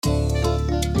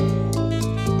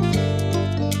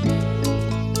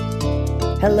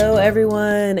Hello,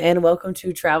 everyone, and welcome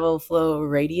to Travel Flow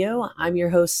Radio. I'm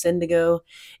your host, Syndigo,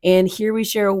 and here we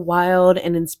share wild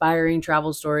and inspiring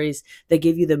travel stories that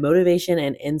give you the motivation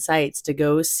and insights to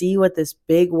go see what this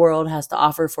big world has to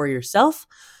offer for yourself.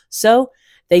 So,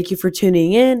 thank you for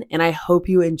tuning in, and I hope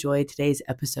you enjoy today's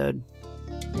episode.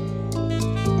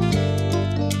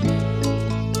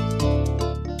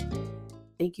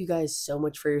 Thank you guys so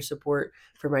much for your support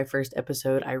for my first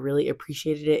episode. I really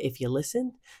appreciated it if you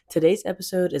listened. Today's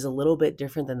episode is a little bit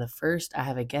different than the first. I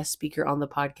have a guest speaker on the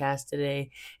podcast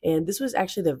today, and this was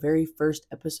actually the very first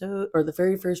episode or the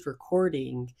very first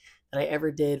recording that I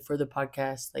ever did for the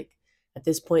podcast. Like at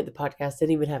this point, the podcast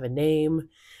didn't even have a name.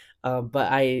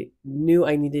 But I knew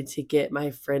I needed to get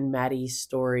my friend Maddy's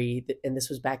story, and this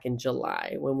was back in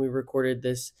July when we recorded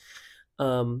this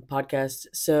podcast.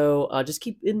 So just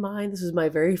keep in mind, this is my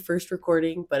very first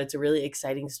recording, but it's a really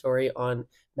exciting story on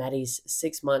Maddy's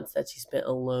 6 months that she spent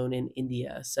alone in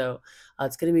India. So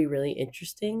it's going to be really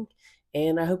interesting,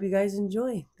 and I hope you guys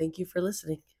enjoy. Thank you for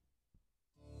listening.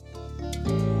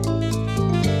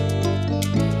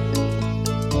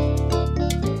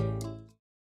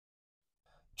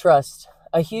 Trust,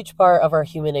 a huge part of our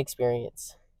human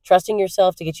experience. Trusting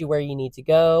yourself to get you where you need to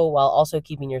go while also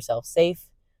keeping yourself safe.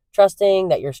 Trusting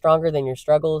that you're stronger than your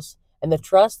struggles, and the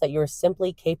trust that you're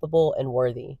simply capable and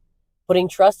worthy. Putting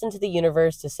trust into the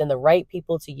universe to send the right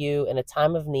people to you in a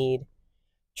time of need.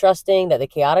 Trusting that the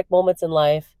chaotic moments in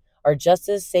life are just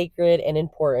as sacred and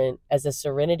important as the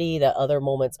serenity that other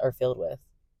moments are filled with.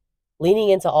 Leaning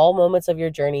into all moments of your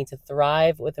journey to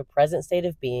thrive with a present state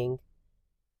of being.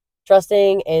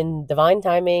 Trusting in divine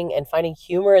timing and finding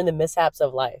humor in the mishaps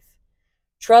of life.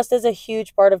 Trust is a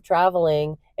huge part of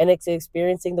traveling and it's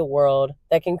experiencing the world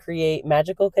that can create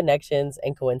magical connections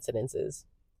and coincidences.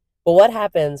 But what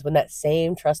happens when that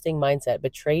same trusting mindset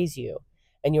betrays you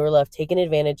and you are left taken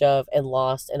advantage of and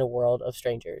lost in a world of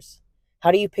strangers? How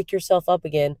do you pick yourself up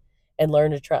again and learn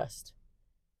to trust?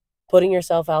 Putting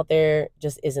yourself out there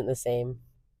just isn't the same.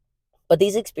 But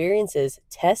these experiences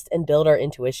test and build our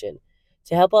intuition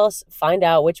to help us find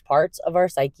out which parts of our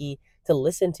psyche to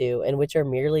listen to and which are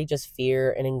merely just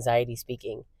fear and anxiety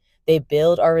speaking. They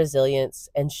build our resilience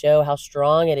and show how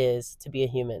strong it is to be a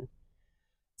human.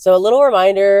 So a little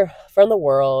reminder from the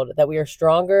world that we are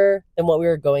stronger than what we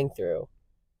are going through.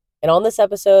 And on this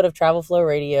episode of Travel Flow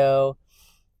Radio,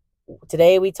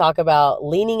 today we talk about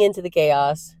leaning into the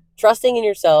chaos, trusting in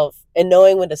yourself, and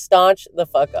knowing when to staunch the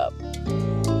fuck up.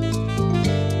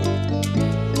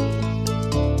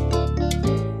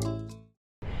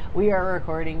 We are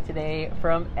recording today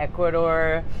from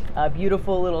Ecuador, a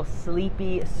beautiful little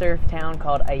sleepy surf town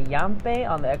called Ayampe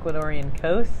on the Ecuadorian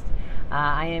coast.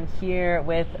 I am here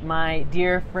with my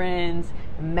dear friends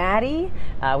Maddy.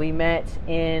 We met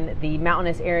in the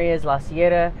mountainous areas, La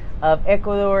Sierra of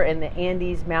Ecuador in the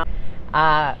Andes Mountains.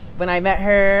 When I met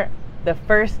her the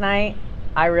first night,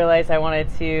 I realized I wanted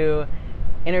to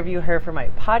interview her for my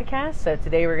podcast. So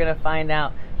today we're going to find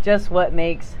out just what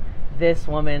makes this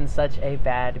woman such a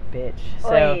bad bitch.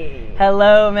 So Oi.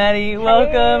 Hello Maddy,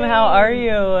 welcome. Hey. How are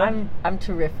you? I'm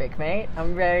terrific, mate.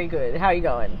 I'm very good. How are you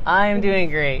going? I'm doing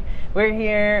great. We're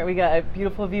here, we got a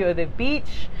beautiful view of the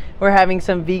beach, we're having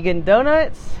some vegan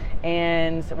donuts,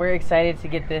 and we're excited to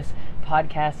get this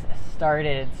podcast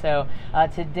started. So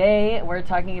today we're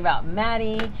talking about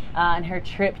Maddy and her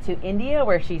trip to India,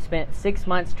 where she spent 6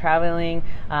 months traveling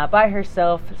by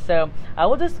herself. So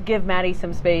we'll just give Maddy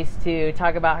some space to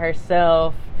talk about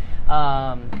herself,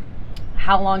 how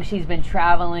long she's been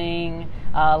traveling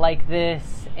like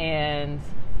this, and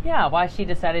yeah, why she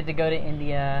decided to go to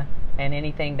India and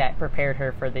anything that prepared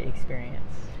her for the experience.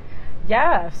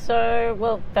 Yeah, so,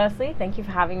 well, firstly, thank you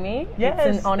for having me. Yes,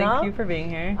 it's an honor. Thank you for being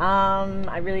here.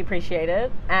 I really appreciate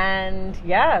it. And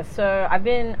yeah, so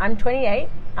I'm 28.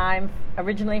 I'm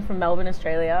originally from Melbourne,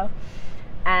 Australia.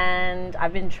 And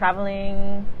I've been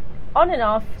traveling on and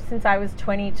off since I was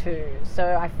 22.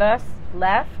 So I first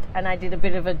left and I did a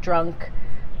bit of a drunk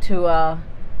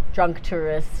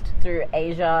tourist through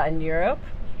Asia and Europe.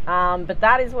 But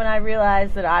that is when I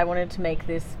realized that I wanted to make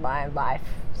this my life's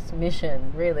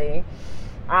mission, really.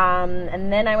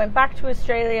 And then I went back to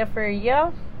Australia for a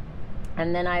year,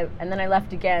 and then I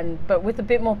left again, but with a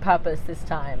bit more purpose this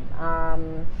time.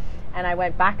 And I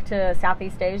went back to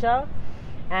Southeast Asia,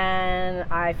 and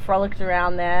I frolicked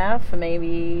around there for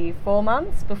maybe 4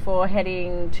 months before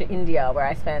heading to India, where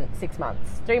I spent 6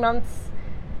 months. 3 months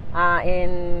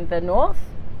in the north,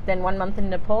 then 1 month in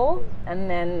Nepal, and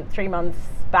then 3 months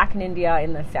back in India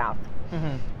in the south.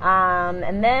 Mm-hmm.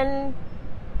 And then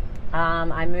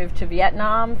I moved to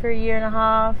Vietnam for a year and a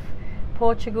half,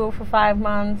 Portugal for 5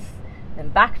 months, then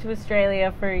back to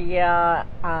Australia for a year,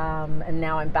 and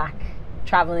now I'm back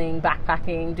traveling,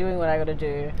 backpacking, doing what I got to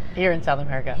do Here in South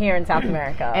America. here in South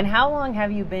America. And how long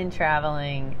have you been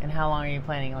traveling, and how long are you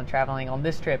planning on traveling on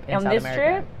this trip in on South this America?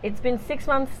 trip, it's been 6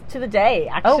 months to the day,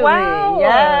 actually. Oh, wow.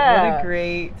 Yeah. What a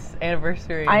great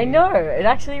anniversary. I know. It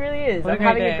actually really is. What a I'm great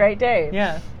having day. a great day.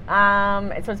 Yeah.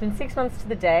 So it's been 6 months to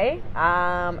the day.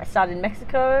 I started in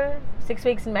Mexico, 6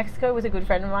 weeks in Mexico with a good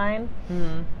friend of mine.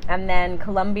 Mm-hmm. And then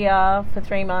Colombia for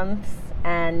 3 months.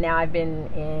 And now I've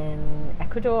been in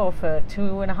Ecuador for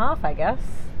 2.5, I guess.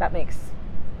 That makes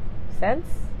sense?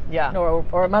 Yeah.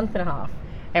 Or a month and a half.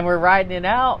 And we're riding it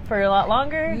out for a lot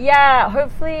longer? Yeah,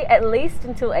 hopefully at least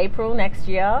until April next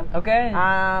year. Okay.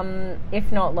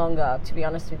 If not longer, to be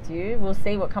honest with you. We'll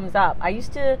see what comes up. I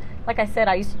used to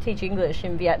teach English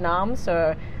in Vietnam,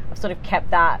 so I've sort of kept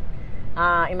that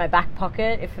in my back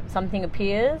pocket if something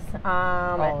appears.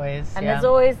 Always, And yeah. there's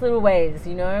always little ways,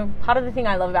 you know. Part of the thing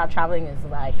I love about traveling is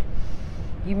like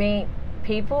you meet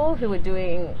people who are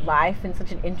doing life in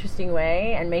such an interesting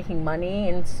way and making money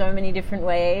in so many different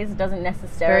ways. It doesn't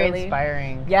necessarily... Very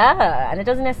inspiring. Yeah, and it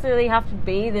doesn't necessarily have to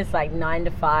be this like 9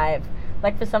 to 5.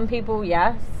 Like for some people,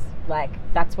 yes, like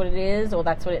that's what it is or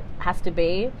that's what it has to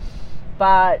be,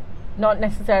 but not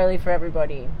necessarily for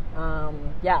everybody.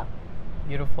 Yeah.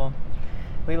 Beautiful.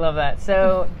 We love that.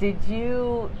 So, did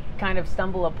you kind of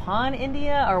stumble upon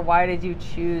India, or why did you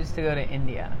choose to go to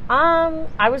India?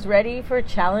 I was ready for a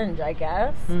challenge, I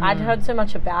guess. Mm-hmm. I'd heard so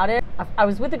much about it. I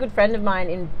was with a good friend of mine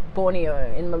in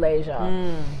Borneo, in Malaysia,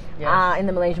 Yes. in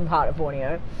the Malaysian part of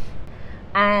Borneo.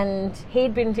 And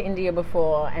he'd been to India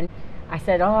before, and I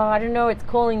said, oh, I don't know, it's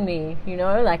calling me, you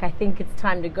know, like I think it's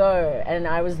time to go. And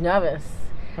I was nervous.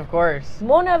 Of course.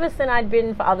 More nervous than I'd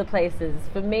been for other places.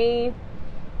 For me,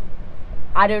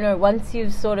 I don't know, once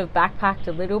you've sort of backpacked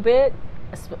a little bit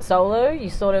solo, you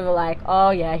sort of are like,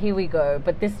 oh yeah, here we go.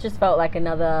 But this just felt like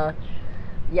another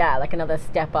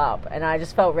step up, and I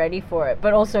just felt ready for it,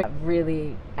 but also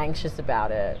really anxious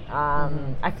about it.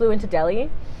 I flew into Delhi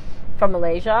from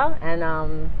Malaysia,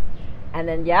 and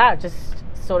then just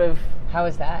sort of... How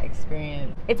was that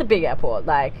experience? It's a big airport,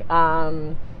 like, it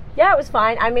was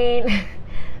fine. I mean,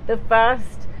 the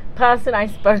first person I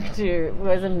spoke to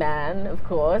was a man, of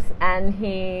course, and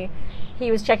he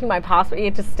was checking my passport. He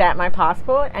had to stamp my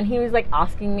passport, and he was like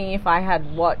asking me if I had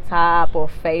WhatsApp or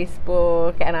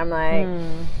Facebook, and I'm like,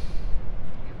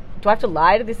 do I have to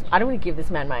lie to this? I don't want to give this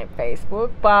man my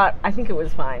Facebook, but I think it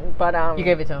was fine. But You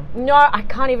gave it to him? No, I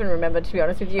can't even remember, to be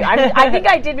honest with you. I think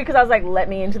I did because I was like, let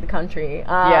me into the country.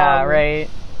 Yeah, right.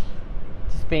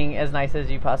 Just being as nice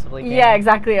as you possibly can. Yeah,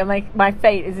 exactly. I'm like, my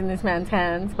fate is in this man's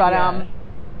hands. But Yeah.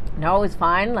 no, it was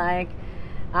fine. Like,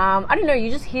 I don't know.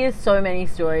 You just hear so many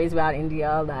stories about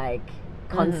India, like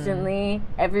constantly.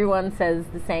 Everyone says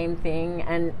the same thing,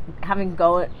 and having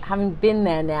been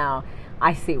there now,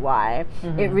 I see why.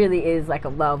 It really is like a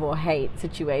love or hate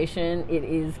situation. It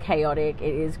is chaotic.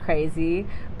 It is crazy.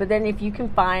 But then if you can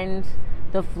find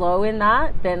the flow in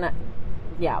that, then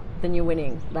you're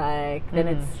winning. Like, then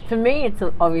it's, for me, it's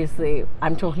obviously,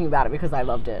 I'm talking about it because I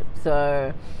loved it.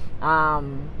 So,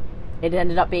 it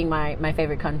ended up being my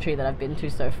favorite country that I've been to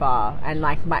so far, and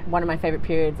like one of my favorite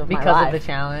periods of my life. Because of the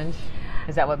challenge?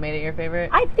 Is that what made it your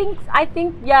favorite? I think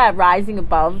rising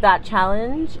above that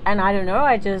challenge, and I don't know,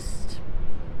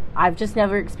 I've just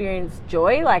never experienced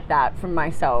joy like that from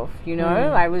myself, you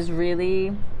know? I was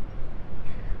really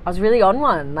on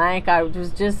one. Like,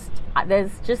 there's just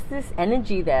this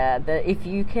energy there that if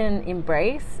you can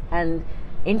embrace and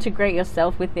integrate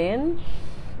yourself within,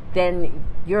 then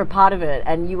you're a part of it,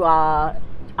 and you are,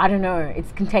 I don't know,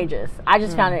 it's contagious. I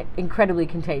just found it incredibly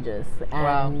contagious,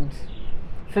 and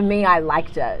for me, I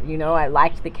liked it, you know? I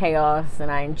liked the chaos,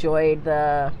 and I enjoyed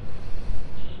the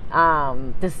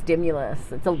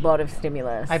stimulus. It's a lot of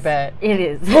stimulus. I bet. It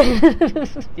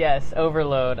is. Yes,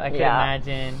 overload, I can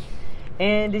imagine.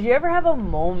 And did you ever have a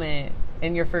moment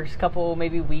in your first couple,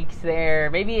 maybe weeks there,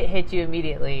 maybe it hit you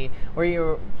immediately, where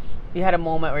you had a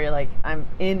moment where you're like, I'm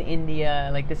in India,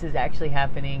 like this is actually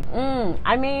happening?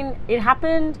 I mean, it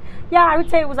happened, I would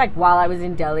say it was like while I was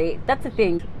in Delhi. That's the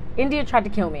thing. India tried to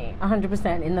kill me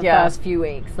 100% in the first few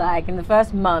weeks. Like, in the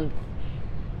first month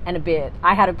and a bit,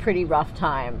 I had a pretty rough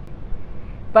time.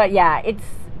 But yeah, it's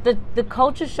the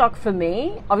culture shock for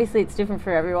me. Obviously, it's different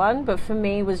for everyone, but for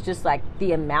me was just like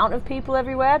the amount of people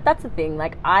everywhere. That's the thing.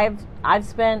 Like, I've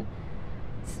spent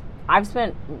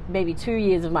maybe 2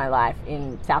 years of my life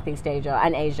in Southeast Asia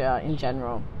and Asia in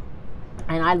general.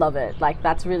 And I love it. Like,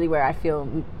 that's really where I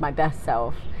feel my best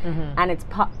self. Mm-hmm. And it's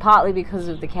partly because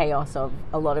of the chaos of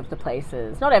a lot of the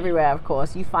places. Not everywhere, of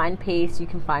course. You find peace, you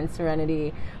can find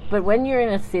serenity. But when you're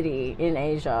in a city in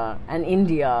Asia and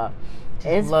India,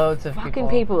 there's loads of fucking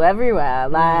people everywhere.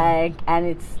 Like, and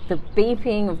it's the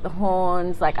beeping of the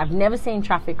horns. Like, I've never seen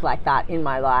traffic like that in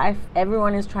my life.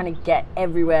 Everyone is trying to get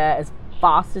everywhere as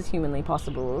fast as humanly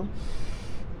possible.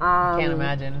 Can't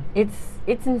imagine.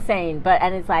 It's insane,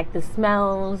 and it's like the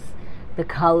smells, the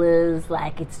colors,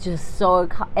 like it's just so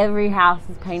every house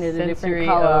is painted a different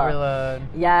color. Overload.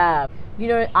 Yeah, you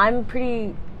know, I'm a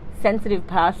pretty sensitive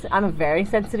person. I'm a very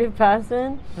sensitive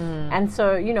person, and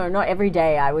so, you know, not every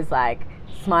day I was like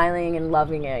smiling and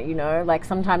loving it. You know, like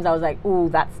sometimes I was like, "Ooh,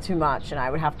 that's too much," and I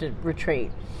would have to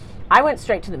retreat. I went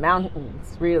straight to the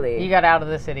mountains, really. You got out of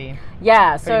the city.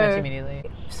 Yeah, pretty much immediately.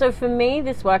 So for me,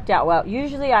 this worked out well.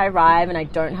 Usually I arrive and I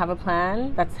don't have a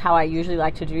plan. That's how I usually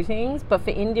like to do things. But for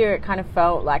India, it kind of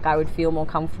felt like I would feel more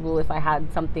comfortable if I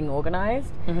had something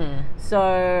organized. Mm-hmm.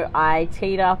 So I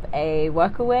teed up a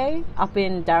workaway up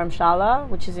in Dharamshala,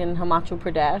 which is in Himachal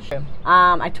Pradesh. Okay.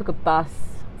 I took a bus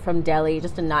from Delhi,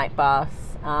 just a night bus.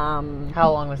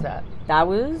 How long was that? That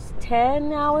was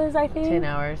 10 hours, I think. 10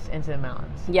 hours into the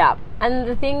mountains. Yeah. And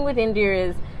the thing with India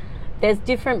is there's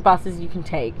different buses you can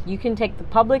take. You can take the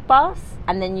public bus,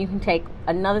 and then you can take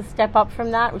another step up from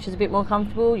that, which is a bit more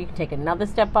comfortable. You can take another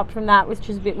step up from that, which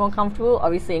is a bit more comfortable,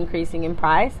 obviously increasing in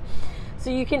price. So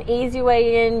you can ease your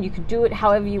way in. You could do it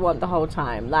however you want the whole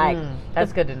time. Like,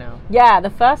 that's good to know. Yeah,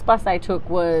 the first bus I took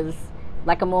was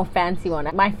like a more fancy one.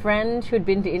 My friend who had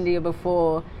been to India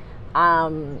before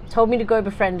told me to go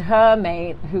befriend her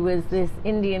mate, who was this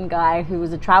Indian guy who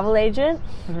was a travel agent,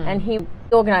 and he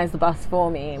organized the bus for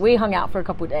me. We hung out for a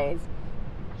couple of days,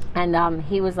 and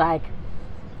he was like,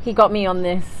 he got me on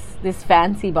this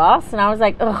fancy bus, and I was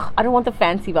like, ugh, I don't want the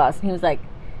fancy bus. And he was like,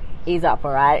 ease up,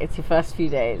 all right? It's your first few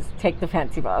days. Take the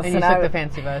fancy bus. And you took the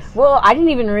fancy bus. Well, I didn't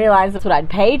even realize that's what I'd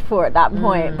paid for at that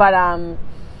point. But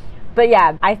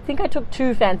yeah, I think I took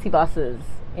 2 fancy buses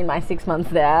in my 6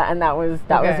 months there, and that was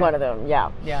one of them.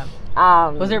 Yeah.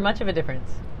 Was there much of a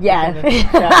difference? Yeah.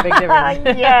 Yeah, big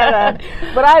difference. Yeah.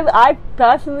 But I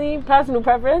personally, personal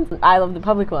preference, I love the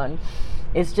public one.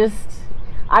 It's just,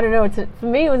 I don't know, for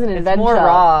me it was an adventure. It's more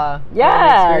raw.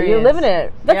 Yeah, you're living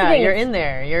it. That's the thing, you're in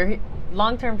there.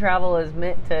 Long-term travel is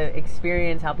meant to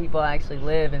experience how people actually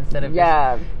live instead of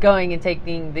just going and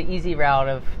taking the easy route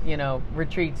of, you know,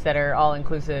 retreats that are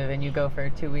all-inclusive and you go for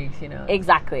 2 weeks, you know.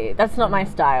 Exactly. That's not my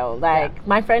style. Like,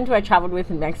 my friend who I traveled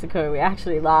with in Mexico, we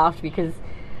actually laughed because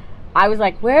I was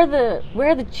like, where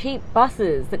are the cheap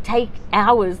buses that take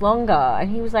hours longer? And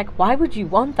he was like, why would you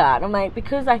want that? I'm like,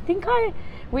 because I think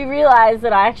we realized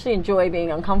that I actually enjoy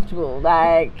being uncomfortable.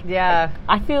 Like,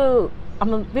 I feel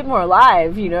I'm a bit more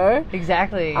alive, you know?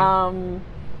 Exactly.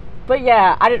 But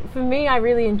yeah, for me, I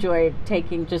really enjoyed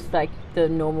taking just like the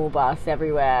normal bus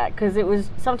everywhere, because it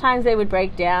was, sometimes they would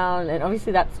break down, and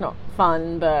obviously that's not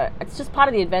fun, but it's just part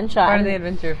of the adventure. Part of the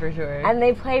adventure, for sure. And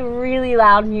they play really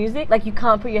loud music. Like, you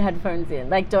can't put your headphones in.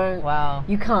 Like, don't. Wow.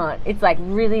 You can't. It's like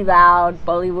really loud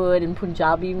Bollywood and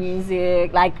Punjabi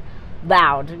music. Like,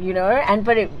 loud, you know?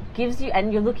 But it gives you,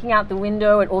 and you're looking out the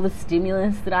window at all the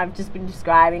stimulus that I've just been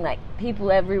describing, like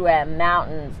people everywhere,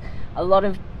 mountains, a lot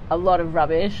of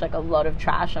rubbish, like a lot of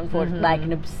trash, unfortunately, like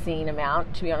an obscene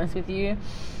amount, to be honest with you.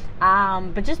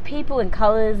 But just people and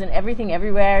colors and everything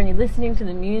everywhere, and you're listening to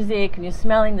the music and you're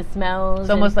smelling the smells. It's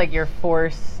almost like you're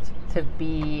forced to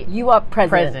be. You are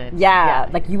present. Yeah,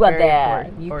 like you are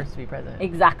there. Forced to be present.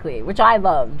 Exactly, which I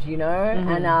loved, you know.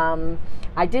 And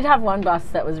I did have one bus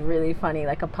that was really funny,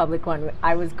 like a public one.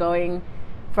 I was going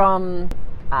from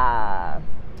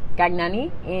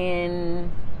Gagnani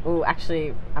in. Oh,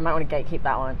 actually, I might want to gatekeep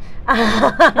that one.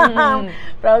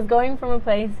 But I was going from a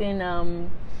place in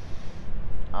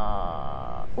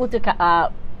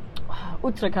Uttarakhand.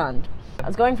 I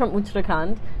was going from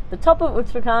Uttarakhand, the top of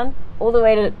Uttarakhand, all the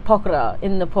way to Pokhara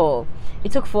in Nepal.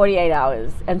 It took 48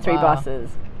 hours and 3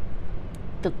 buses.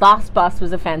 The last bus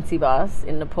was a fancy bus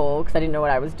in Nepal because I didn't know what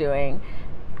I was doing.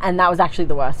 And that was actually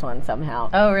the worst one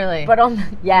somehow. Oh, really? But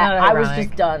I was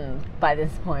just done by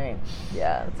this point.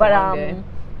 Yeah. But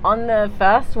on the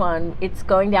first one, it's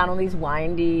going down all these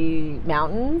windy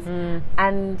mountains,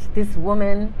 and this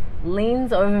woman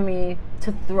leans over me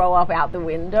to throw up out the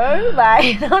window.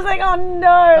 Like, I was like, oh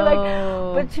no! Like,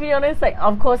 but to be honest, like,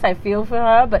 of course I feel for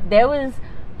her, but there was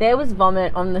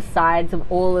vomit on the sides of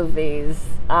all of these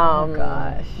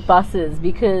buses,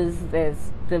 because the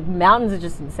mountains are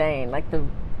just insane. Like,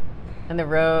 And the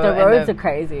road. The roads are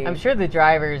crazy. I'm sure the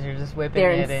drivers are just whipping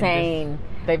They're it. insane.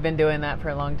 They've been doing that for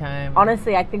a long time.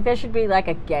 Honestly, I think there should be like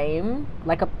a game,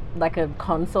 like a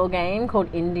console game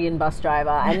called Indian Bus Driver,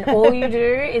 and all you do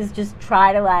is just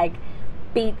try to like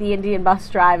beat the Indian bus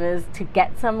drivers to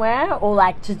get somewhere, or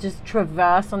like to just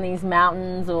traverse on these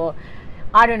mountains, or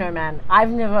I don't know, man.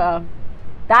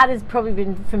 That has probably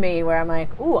been for me where I'm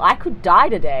like, ooh, I could die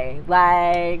today,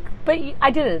 like, but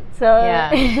I didn't. So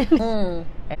yeah.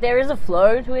 There is a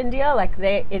flow to India, like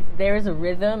there is a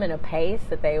rhythm and a pace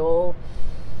that they all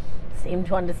seem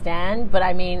to understand, but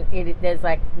I mean, there's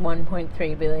like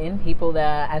 1.3 billion people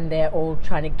there, and they're all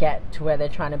trying to get to where they're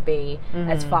trying to be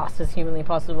as fast as humanly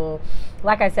possible.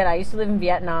 Like I said, I used to live in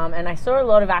Vietnam, and I saw a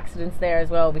lot of accidents there as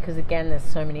well, because again, there's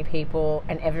so many people,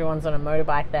 and everyone's on a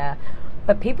motorbike there,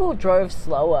 but people drove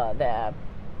slower there.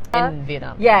 In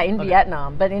Vietnam? Yeah, in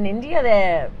Vietnam, but in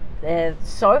India, they're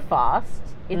so fast,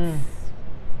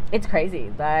 it's crazy,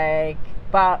 like,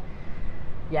 but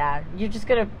yeah, you just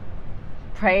gotta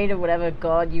pray to whatever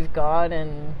God you've got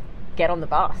and get on the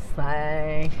bus,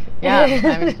 like. Yeah,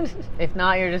 I mean, if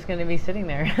not, you're just going to be sitting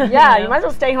there. Yeah, you might as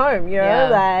well stay home, you know,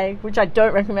 like, which I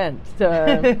don't recommend. So,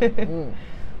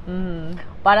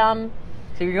 but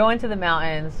so you're going to the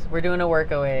mountains. We're doing a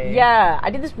workaway. Yeah, I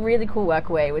did this really cool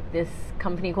workaway with this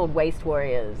company called Waste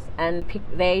Warriors, and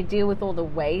they deal with all the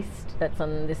waste that's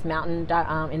on this mountain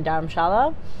in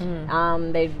Dharamshala.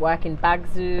 They work in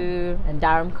Bagzu and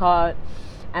Dharamkot.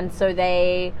 And so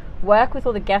they work with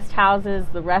all the guest houses,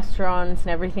 the restaurants,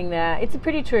 and everything there. It's a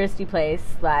pretty touristy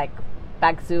place, like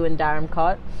Bagzu and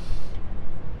Dharamkot.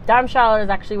 Dharamshala is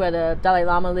actually where the Dalai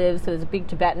Lama lives, so there's a big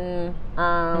Tibetan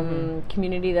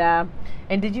community there.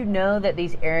 And did you know that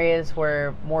these areas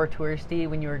were more touristy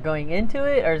when you were going into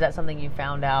it, or is that something you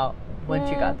found out once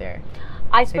you got there?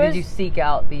 I suppose. Or did you seek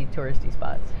out the touristy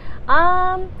spots?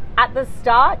 At the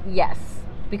start, yes,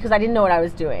 because I didn't know what I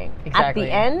was doing. Exactly. At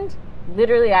the end,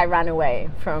 literally, I ran away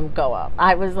from Goa.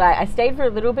 I stayed for a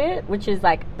little bit, which is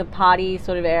like the party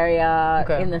sort of area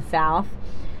in the south.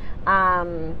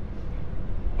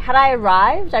 Had I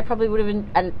arrived, I probably would have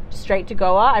and straight to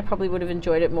Goa, I probably would have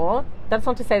enjoyed it more. That's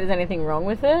not to say there's anything wrong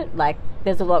with it. Like,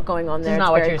 there's a lot going on there. It's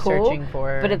not what you're searching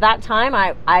for. But at that time,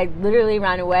 I literally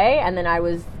ran away, and then I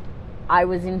was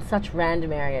in such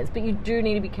random areas. But you do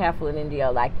need to be careful in India.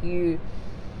 Like,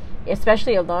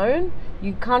 especially alone,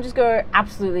 you can't just go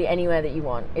absolutely anywhere that you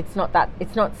want. It's not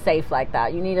safe like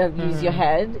that. You need to use your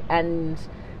head, and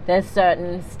there's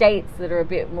certain states that are a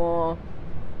bit more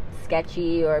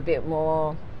sketchy, or a bit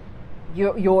more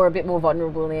you're a bit more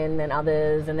vulnerable in than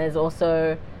others. And there's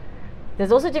also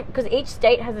because each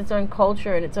state has its own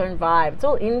culture and its own vibe. It's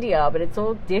all India, but it's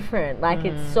all different. Like,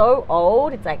 it's so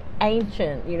old, it's like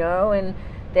ancient, you know, and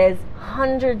there's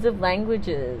hundreds of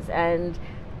languages, and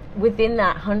within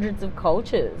that, hundreds of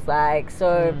cultures. Like,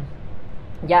 so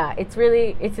yeah, it's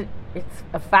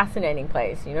a fascinating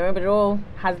place, you know, but it all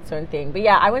has its own thing. But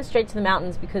yeah, I went straight to the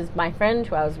mountains because my friend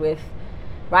who I was with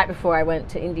right before I went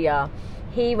to India,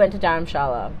 he went to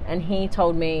Dharamshala, and he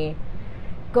told me,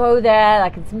 go there,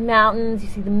 like, it's mountains, you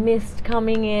see the mist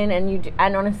coming in,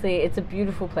 and honestly, it's a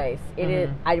beautiful place. It is.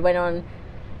 I went on,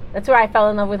 that's where I fell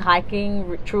in love with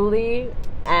hiking, truly,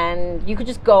 and you could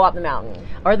just go up the mountain.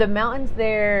 Are the mountains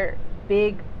there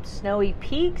big, snowy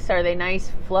peaks? Are they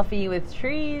nice, fluffy with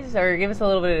trees? Or give us a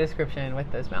little bit of description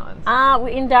with those mountains.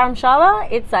 In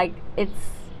Dharamshala, it's like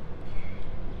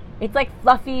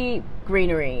fluffy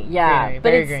greenery,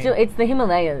 but it's the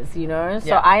Himalayas, you know.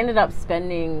 So I ended up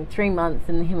spending 3 months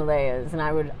in the Himalayas, and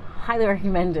I would highly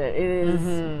recommend it. It is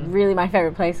really my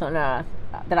favorite place on earth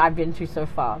that I've been to so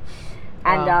far.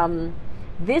 And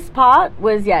this part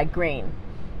was green.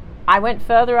 I went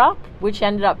further up, which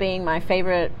ended up being my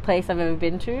favorite place I've ever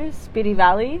been to, Spiti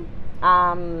Valley,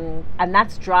 and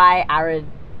that's dry, arid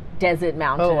desert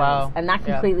mountains, and that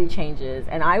completely changes.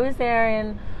 And I was there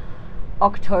in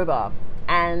October,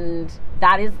 and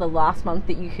that is the last month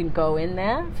that you can go in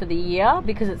there for the year,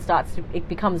 because it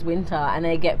becomes winter, and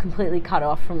they get completely cut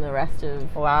off from the rest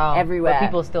of everywhere. But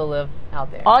people still live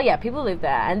out there. Oh yeah, people live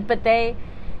there, but they,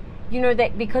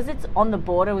 because it's on the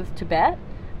border with Tibet.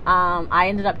 I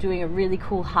ended up doing a really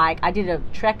cool hike. I did a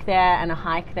trek there and a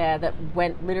hike there that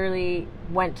went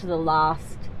to the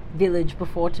last village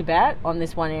before Tibet on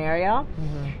this one area,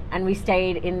 and we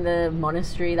stayed in the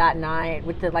monastery that night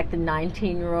with the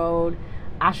 19-year-old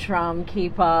ashram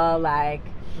keeper,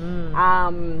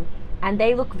 and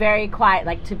they look very quiet,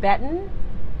 like Tibetan.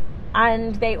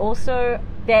 And they also,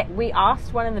 we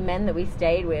asked one of the men that we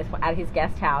stayed with at his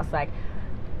guest house,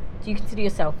 do you consider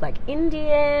yourself like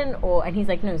Indian or, and he's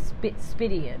like, no,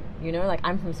 Spidian, you know, like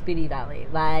I'm from Spiti Valley,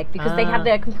 like, because they have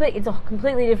it's a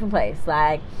completely different place.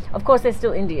 Like, of course they're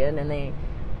still Indian and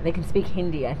they can speak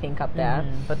Hindi, I think, up there.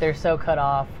 But they're so cut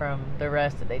off from the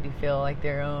rest that they do feel like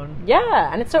their own.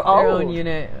 Yeah, and it's so old. Their own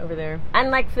unit over there. And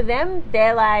like for them,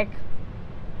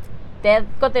 they've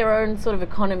got their own sort of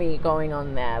economy going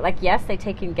on there. Like, yes, they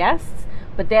take in guests,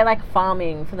 but they're like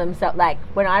farming for themselves. Like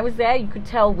when I was there, you could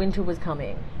tell winter was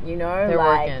coming, you know? They're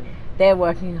like, working. They're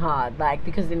working hard. Like,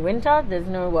 because in winter, there's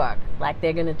no work. Like,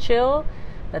 they're going to chill,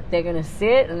 that they're going to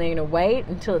sit and they're going to wait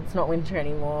until it's not winter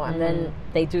anymore. And then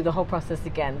they do the whole process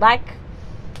again. Like,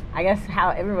 I guess how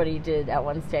everybody did at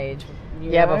one stage.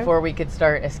 You know? Before we could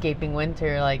start escaping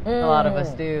winter, like a lot of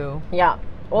us do. Yeah.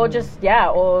 Or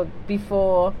or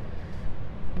before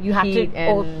you have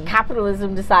or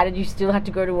capitalism decided you still had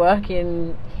to go to work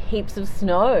in heaps of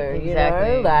snow, you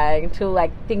know, like until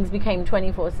like things became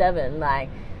 24/7. Like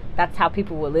that's how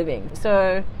people were living.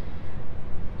 So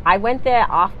I went there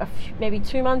after maybe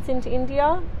 2 months into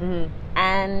India,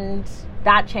 and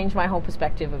that changed my whole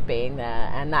perspective of being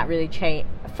there. And that really changed.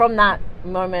 From that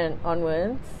moment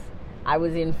onwards, I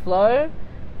was in flow.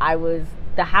 I was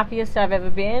the happiest I've ever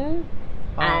been.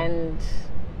 Wow. And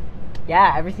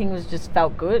yeah, everything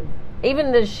felt good.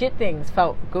 Even the shit things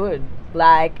felt good.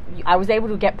 Like, I was able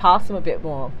to get past them a bit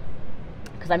more.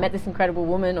 Because I met this incredible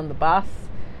woman on the bus,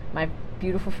 my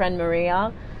beautiful friend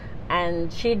Maria.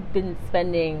 And she'd been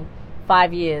spending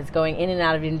 5 years going in and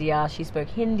out of India. She spoke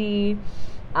Hindi.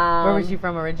 Where was she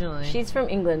from originally? She's from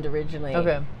England originally.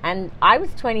 Okay. And I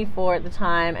was 24 at the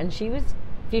time, and she was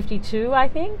 52, I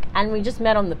think. And we just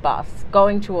met on the bus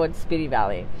going towards Spiti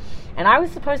Valley. And I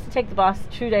was supposed to take the bus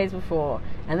 2 days before,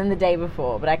 and then the day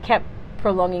before. But I kept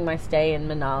prolonging my stay in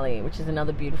Manali, which is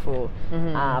another beautiful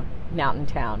mountain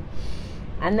town.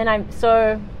 And then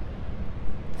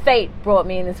fate brought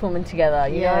me and this woman together,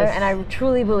 you know, and I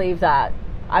truly believe that.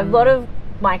 A lot of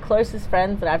my closest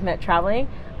friends that I've met traveling,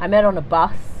 I met on a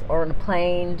bus or on a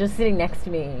plane, just sitting next to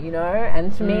me, you know,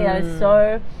 and to me that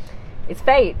is it's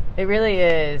fate. It really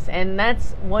is. And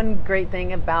that's one great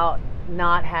thing about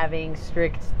not having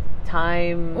strict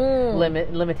time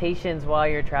limitations while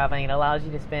you're traveling. It allows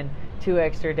you to spend 2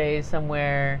 extra days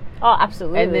somewhere. Oh,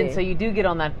 absolutely. And then so you do get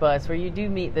on that bus where you do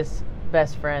meet this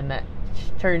best friend that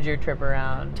turns your trip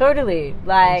around. Totally.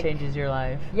 Like, and changes your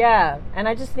life. Yeah. And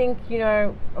I just think, you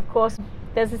know, of course,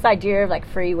 there's this idea of like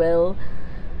free will.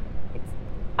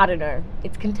 I don't know.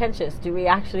 It's contentious. Do we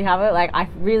actually have it? Like, I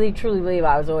really, truly believe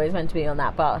I was always meant to be on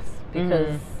that bus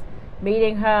because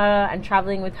meeting her and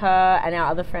traveling with her and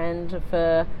our other friend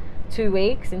for 2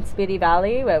 weeks in Spiti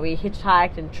Valley, where we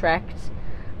hitchhiked and trekked,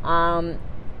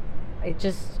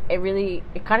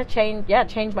 it kind of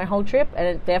changed my whole trip, and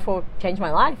it therefore changed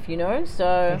my life, you know.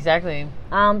 So exactly.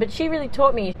 But she really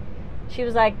taught me. She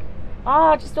was like,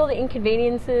 just all the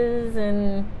inconveniences,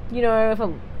 and you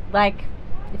know,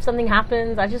 if something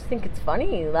happens, I just think it's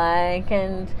funny. Like,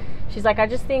 and she's like, I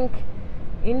just think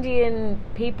Indian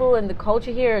people and the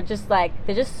culture here are just like,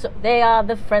 they are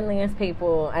the friendliest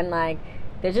people, and like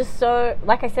they're just so,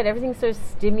 like I said, everything's so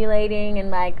stimulating, and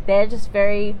like they're just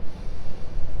very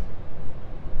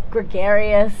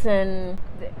gregarious, and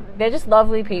they're just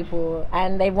lovely people,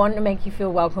 and they want to make you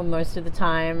feel welcome most of the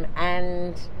time,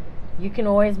 and you can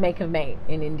always make a mate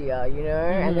in India, you know,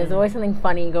 and there's always something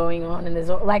funny going on, and there's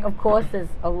like, of course, there's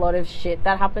a lot of shit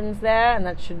that happens there, and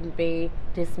that shouldn't be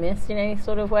dismissed in any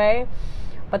sort of way,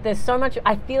 but there's so much,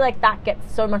 I feel like that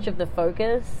gets so much of the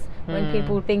focus when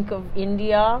people think of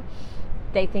India.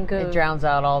 They think of, it drowns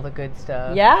out all the good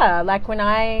stuff. Yeah, like when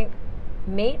I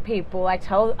meet people, I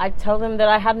tell them that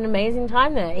I had an amazing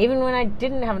time there. Even when I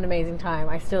didn't have an amazing time,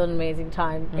 I still had an amazing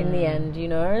time in the end, you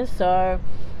know. So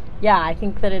yeah, I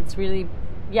think that it's really,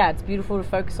 it's beautiful to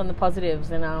focus on the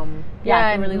positives, and I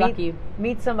feel really lucky.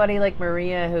 Meet somebody like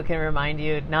Maria who can remind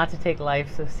you not to take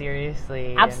life so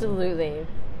seriously. Absolutely.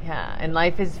 And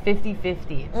life is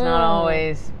 50-50. It's not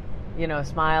always, you know,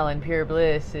 smile and pure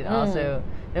bliss. It also,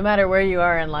 no matter where you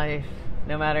are in life,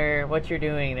 no matter what you're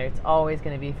doing, it's always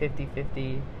going to be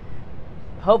 50-50.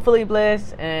 Hopefully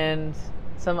bliss and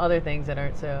some other things that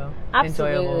aren't so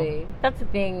enjoyable. That's the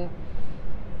thing.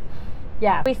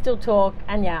 Yeah, we still talk,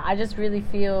 and I just really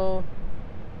feel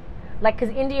like,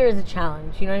 because India is a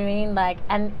challenge, you know what I mean? Like,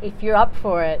 and if you're up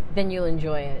for it, then you'll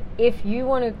enjoy it. If you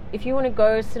want to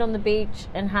go sit on the beach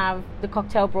and have the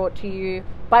cocktail brought to you,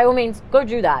 by all means, go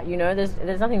do that, you know?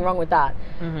 There's nothing wrong with that.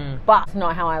 But it's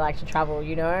not how I like to travel,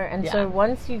 you know? And so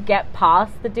once you get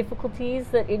past the difficulties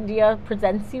that India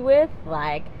presents you with,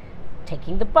 like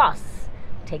taking the bus,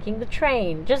 taking the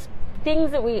train, just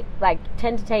things that we like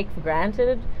tend to take for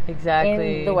granted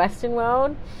Exactly. in the Western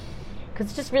world, because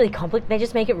it's just really they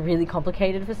just make it really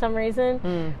complicated for some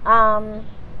reason.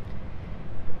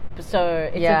 So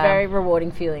it's a very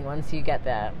rewarding feeling once you get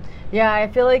there. Yeah, I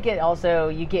feel like it also,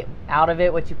 you get out of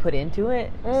it what you put into it.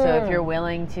 So if you're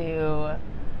willing to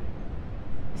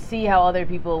see how other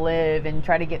people live and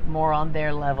try to get more on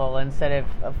their level instead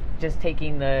of just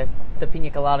taking the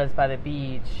pina coladas by the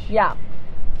beach. Yeah.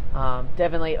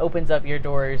 Definitely opens up your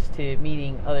doors to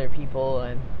meeting other people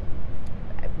and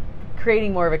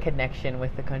creating more of a connection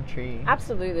with the country.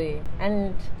 Absolutely.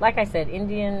 And like I said,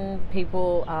 Indian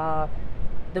people are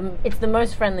it's the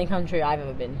most friendly country I've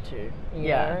ever been to. You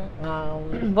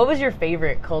know? What was your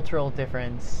favorite cultural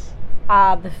difference?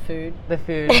 The food. The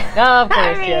food. Oh, of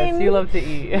course, yes. You love to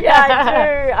eat.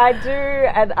 Yeah, I do.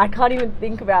 And I can't even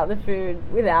think about the food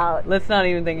without... Let's not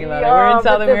even think about it. We're in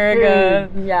South America,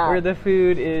 yeah, where the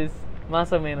food is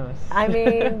más o menos. I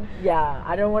mean, yeah,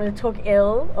 I don't want to talk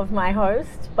ill of my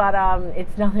host, but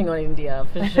it's nothing on India,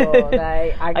 for sure.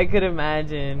 Like, I could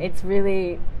imagine. It's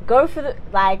really... Go for the...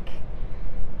 Like...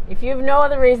 If you have no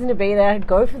other reason to be there,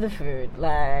 go for the food,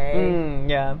 like,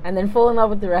 yeah, and then fall in love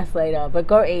with the rest later. But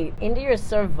go eat. India is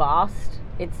so vast;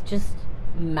 it's just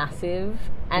massive,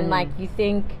 and like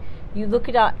you look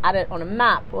at it on a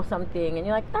map or something, and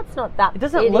you're like, that's not that. It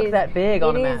doesn't look that big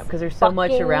on a map because there's so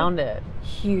much around it.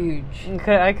 Huge.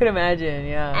 I could imagine,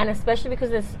 yeah, and especially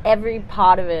because there's every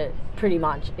part of it pretty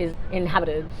much is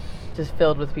inhabited. Just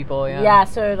filled with people, yeah. Yeah,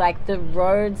 so like the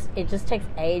roads, it just takes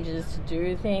ages to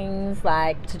do things,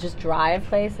 like to just drive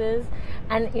places.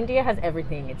 And India has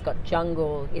everything. It's got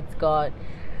jungle, it's got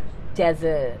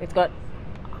desert, it's got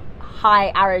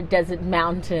high arid desert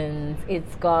mountains,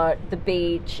 it's got the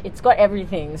beach, it's got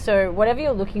everything. So whatever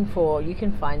you're looking for, you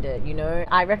can find it, you know.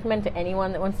 I recommend to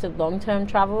anyone that wants to long-term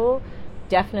travel,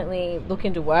 definitely look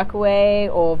into workaway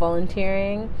or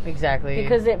volunteering. Exactly.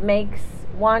 Because it makes,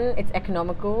 one, it's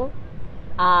economical.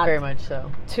 Very much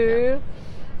so. Two,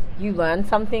 you learn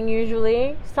something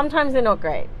usually. Sometimes they're not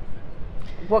great.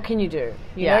 What can you do?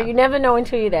 You know, you never know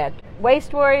until you're there.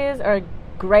 Waste Warriors are a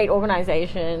great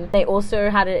organization. They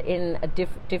also had it in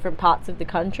different parts of the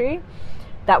country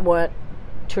that weren't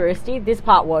touristy. This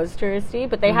part was touristy,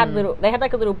 but they had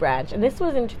like a little branch. And this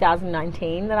was in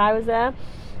 2019 that I was there.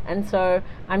 And so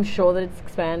I'm sure that it's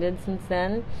expanded since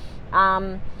then.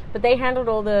 But they handled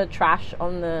all the trash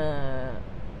on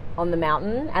the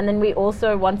mountain, and then we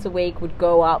also once a week would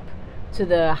go up to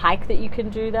the hike that you can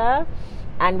do there,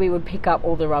 and we would pick up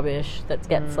all the rubbish that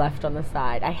gets left on the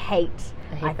side. I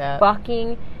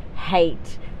fucking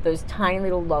hate those tiny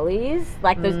little lollies,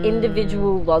 like those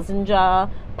individual lozenge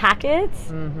packets.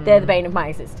 They're the bane of my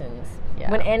existence.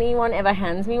 When anyone ever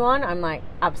hands me one, I'm like,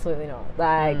 absolutely not.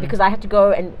 Like, because I have to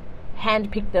go and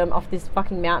hand pick them off this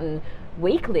fucking mountain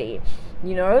weekly,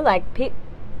 you know, like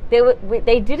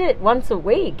they did it once a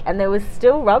week and there was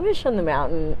still rubbish on the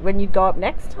mountain when you go up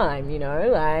next time, you know,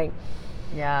 like.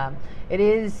 Yeah, it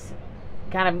is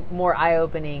kind of more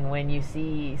eye-opening when you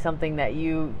see something that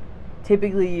you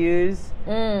typically use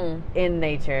in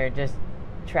nature, just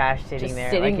trash sitting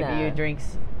there. Like if you drink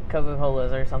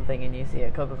Coca-Colas or something and you see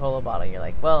a Coca-Cola bottle, you're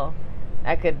like, well,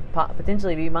 that could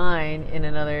potentially be mine in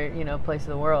another, you know, place of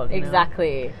the world.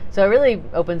 Exactly. Know? So it really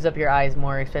opens up your eyes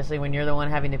more, especially when you're the one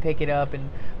having to pick it up and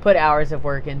put hours of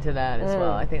work into that as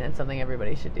well. I think that's something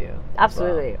everybody should do.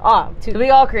 Absolutely. Well. So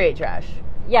we all create trash.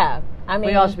 Yeah. I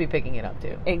mean, we all should be picking it up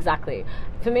too. Exactly.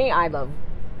 For me, I love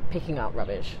picking up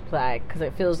rubbish, like, because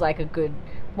it feels like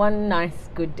one nice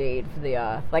good deed for the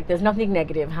earth. Like, there's nothing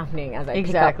negative happening as I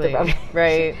pick up the rubbish.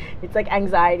 Right. It's like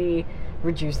anxiety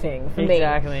reducing for me.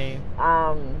 Exactly.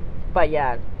 But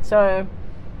yeah, so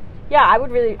yeah,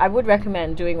 I would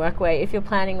recommend doing Workaway if you're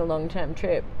planning a long-term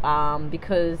trip,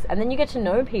 because, and then you get to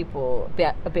know people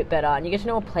a bit better, and you get to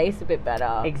know a place a bit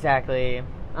better. Exactly.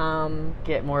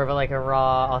 Get more of a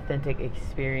raw, authentic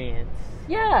experience.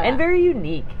 Yeah. And very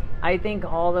unique. I think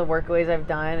all the workaways I've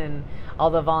done and all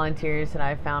the volunteers that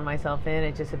I've found myself in,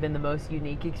 it just have been the most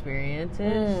unique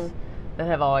experiences that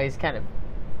have always kind of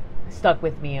stuck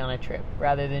with me on a trip,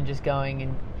 rather than just going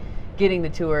and getting the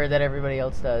tour that everybody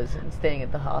else does and staying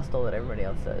at the hostel that everybody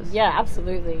else does. Yeah,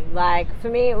 absolutely. Like, for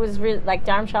me, it was really, like,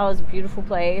 Dharamshala is a beautiful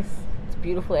place. It's a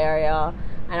beautiful area.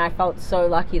 And I felt so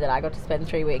lucky that I got to spend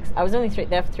 3 weeks. I was only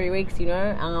there for 3 weeks, you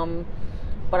know.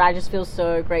 But I just feel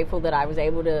so grateful that I was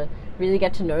able to really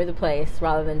get to know the place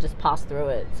rather than just pass through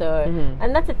it. So,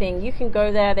 and that's the thing. You can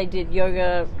go there. They did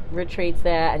yoga retreats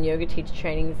there and yoga teacher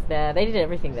trainings there. They did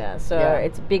everything there. So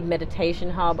it's a big meditation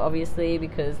hub, obviously,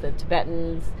 because the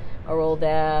Tibetans are all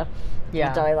there.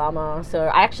 The Dalai Lama. So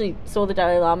I actually saw the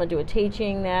Dalai Lama do a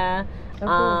teaching there.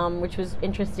 cool. which was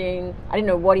interesting. I didn't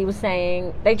know what he was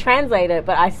saying. They translate it,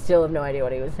 but I still have no idea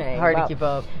what he was saying. Hard to keep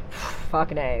up.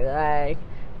 Fucking A. Like,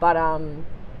 but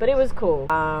it was cool.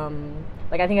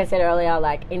 Like I think I said earlier,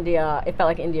 like India, it felt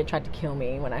like India tried to kill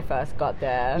me when I first got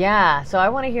there. Yeah, so I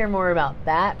want to hear more about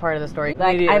that part of the story.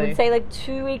 Like I would say like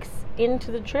 2 weeks into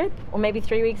the trip, or maybe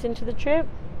 3 weeks into the trip,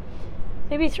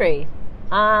 maybe 3.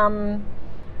 So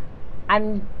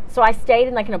I stayed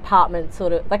in like an apartment,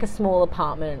 sort of like a small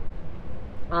apartment,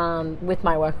 with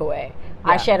my workaway. Yeah.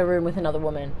 I shared a room with another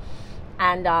woman,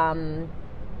 and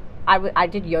I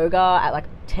did yoga at like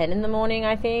 10 in the morning,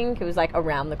 I think. It was like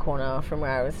around the corner from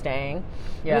where I was staying.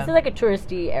 Yeah. This is like a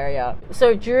touristy area.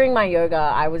 So during my yoga,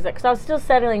 I was like, because I was still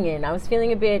settling in. I was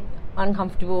feeling a bit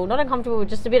uncomfortable. Not uncomfortable, but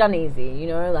just a bit uneasy, you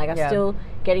know? Like I was still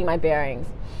getting my bearings.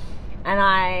 And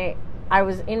I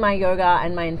was in my yoga,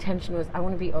 and my intention was I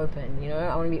want to be open, you know?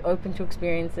 I want to be open to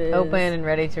experiences. Open and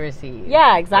ready to receive.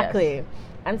 Yeah, exactly. Yes.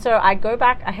 And so I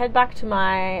head back to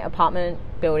my apartment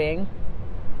building,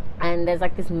 and there's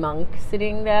like this monk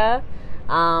sitting there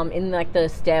in like the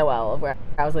stairwell of where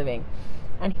I was living,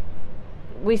 and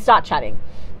we start chatting,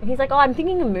 and he's like, oh, I'm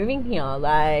thinking of moving here,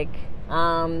 like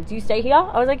do you stay here?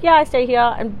 I was like, yeah, I stay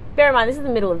here. And bear in mind, this is the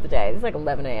middle of the day, this is like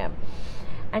 11 a.m.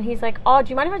 And he's like, oh, do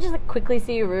you mind if I just like quickly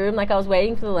see your room? Like I was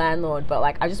waiting for the landlord, but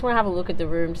like I just want to have a look at the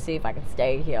room to see if I can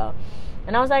stay here.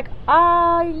 And I was like,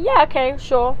 yeah, okay,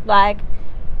 sure. Like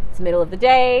it's the middle of the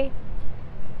day,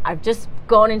 I've just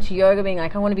gone into yoga being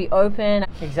like, I want to be open.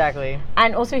 Exactly.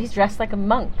 And also he's dressed like a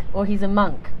monk, or he's a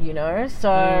monk, you know?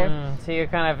 So so you're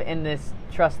kind of in this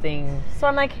trusting so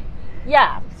I'm like,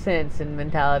 yeah, sense and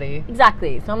mentality.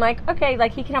 exactly. So I'm like, okay,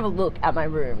 like he can have a look at my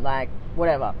room, like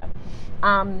whatever.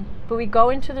 But we go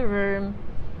into the room,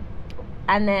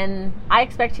 and then I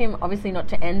expect him obviously not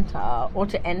to enter, or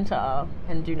to enter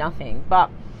and do nothing. But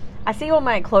I see all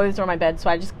my clothes are on my bed, so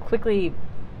I just quickly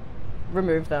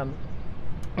remove them.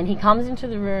 And he comes into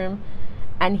the room,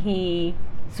 and he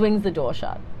swings the door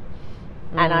shut.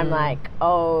 And I'm like,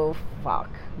 oh, fuck,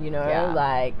 you know,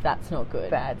 like, that's not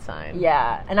good. Bad sign.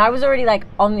 Yeah. And I was already, like,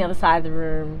 on the other side of the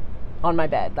room on my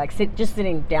bed, like, just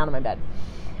sitting down on my bed.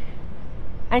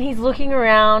 And he's looking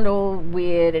around all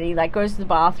weird, and he, like, goes to the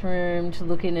bathroom to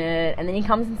look in it, and then he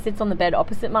comes and sits on the bed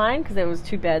opposite mine, because there was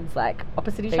 2 beds, like,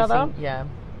 opposite each other. Yeah.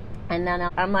 And then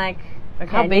I'm like,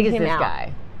 okay, how big is him this out.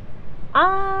 guy?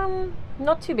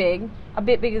 Not too big. A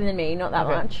bit bigger than me, not that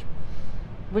much.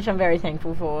 Which I'm very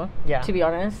thankful for, to be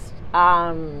honest.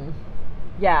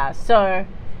 Yeah, so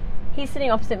he's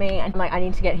sitting opposite me, and I'm like, I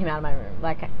need to get him out of my room.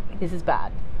 Like, this is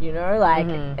bad, you know? Like,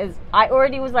 I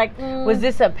already was like... Was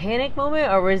this a panic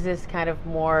moment, or was this kind of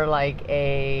more like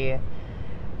a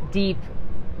deep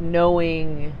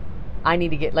knowing... I need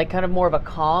to get, like, kind of more of a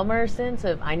calmer sense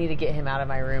of I need to get him out of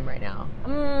my room right now?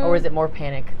 Or was it more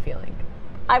panic feeling?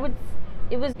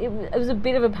 It was a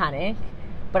bit of a panic,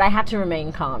 but I had to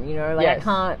remain calm, you know? Like, I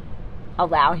can't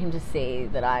allow him to see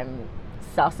that I'm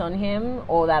sus on him,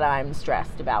 or that I'm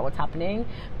stressed about what's happening.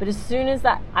 But as soon as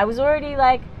that, I was already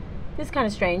like, this is kind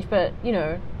of strange, but, you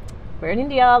know, we're in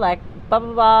India, like, blah,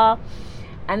 blah, blah.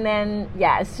 And then,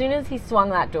 yeah, as soon as he swung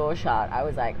that door shut, I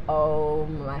was like, oh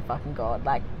my fucking God,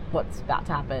 like, what's about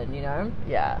to happen, you know?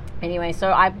 Yeah. Anyway,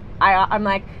 so I'm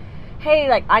like, hey,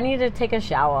 like, I need to take a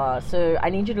shower, so I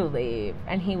need you to leave.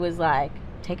 And he was like,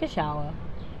 take a shower.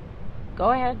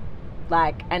 Go ahead.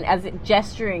 Like, and as it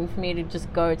gesturing for me to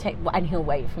just go take, and he'll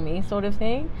wait for me, sort of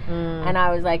thing. And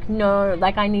I was like, no,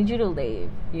 like, I need you to leave,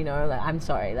 you know, like, I'm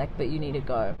sorry, like, but you need to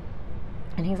go.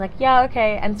 And he's like, yeah,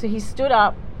 okay. And so he stood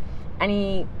up,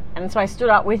 and so I stood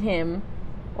up with him,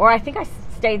 or I think I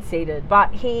stayed seated,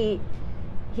 but he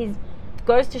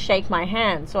goes to shake my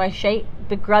hand, so I shake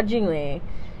begrudgingly.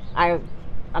 I'm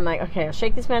like, okay, I'll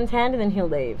shake this man's hand, and then he'll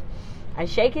leave. I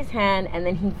shake his hand, and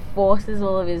then he forces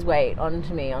all of his weight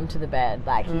onto me, onto the bed.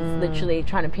 Like, he's literally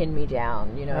trying to pin me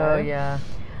down, you know? Oh, yeah.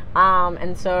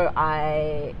 And so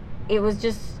it was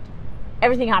just,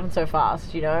 everything happened so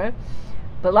fast, you know?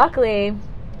 But luckily,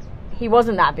 he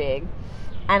wasn't that big.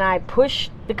 And I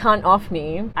pushed the cunt off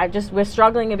me. We're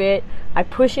struggling a bit. I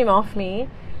push him off me.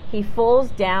 He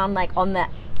falls down, like, on the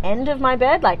end of my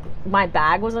bed. Like, my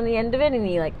bag was on the end of it, and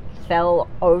he, like, fell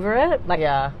over it, like,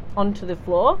 onto the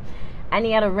floor. And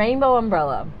he had a rainbow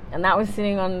umbrella, and that was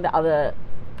sitting on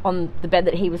the bed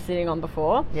that he was sitting on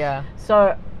before. Yeah.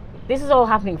 So this is all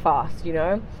happening fast, you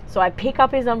know? So I pick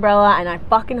up his umbrella, and I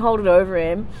fucking hold it over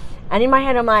him. And in my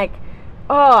head, I'm like,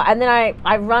 oh, and then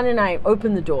I run and I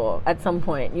open the door at some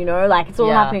point, you know? Like, it's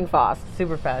all happening fast.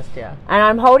 Super fast, yeah. And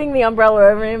I'm holding the umbrella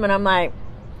over him, and I'm like,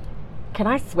 can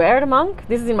I swear at a monk?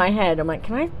 This is in my head. I'm like,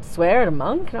 can I swear at a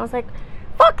monk? And I was like,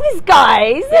 fuck this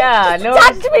guy. He's just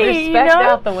attacked me, respect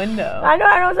out the window. I know,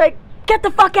 and I was like, get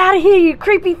the fuck out of here, you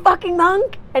creepy fucking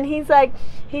monk. And he's like,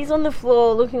 he's on the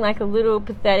floor looking like a little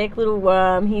pathetic little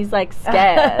worm. He's like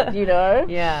scared, you know?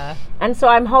 Yeah. And so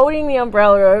I'm holding the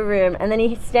umbrella over him, and then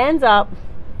he stands up,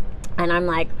 and I'm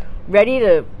like ready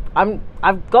to,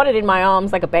 I've got it in my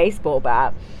arms like a baseball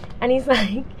bat. And he's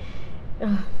like,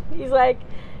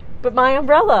 but my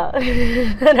umbrella.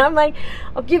 And I'm like,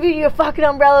 I'll give you your fucking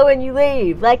umbrella when you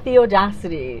leave. Like the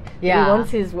audacity. Yeah.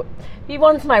 He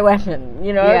wants my weapon,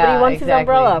 you know, but he wants his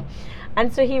umbrella.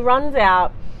 And so he runs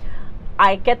out.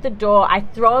 I get the door, I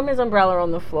throw him his umbrella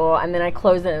on the floor, and then I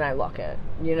close it and I lock it,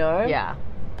 you know? Yeah.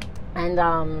 And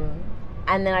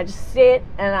then I just sit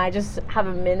and I just have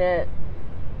a minute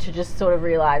to just sort of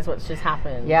realize what's just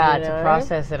happened. Yeah, you know? to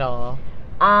process it all.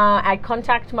 I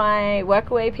contact my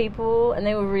workaway people, and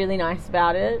they were really nice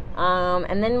about it.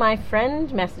 And then my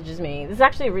friend messages me. This is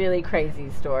actually a really crazy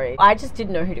story. I just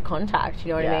didn't know who to contact,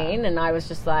 you know what I mean? And I was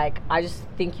just like, I just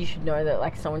think you should know that,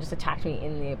 like, someone just attacked me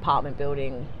in the apartment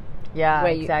building. Yeah,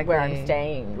 where I'm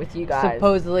staying with you guys.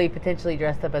 Supposedly, potentially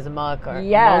dressed up as a monk or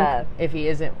monk, if he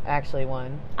isn't actually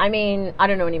one. I mean, I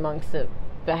don't know any monks that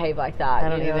behave like that. I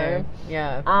don't either.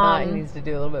 Yeah, if not, he needs to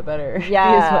do a little bit better.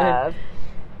 Yeah.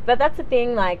 But that's the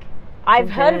thing, like, I've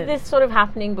heard of this sort of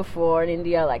happening before in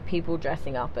India, like people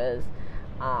dressing up as...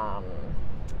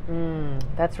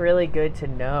 that's really good to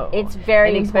know. It's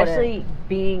very important.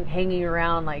 Especially hanging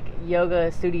around, like,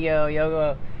 yoga studio,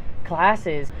 yoga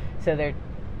classes, so they're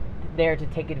there to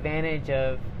take advantage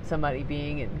of somebody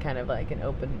being in kind of like an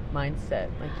open mindset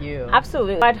like you.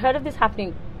 Absolutely. I'd heard of this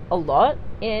happening a lot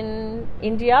in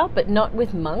India, but not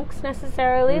with monks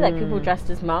necessarily, like people dressed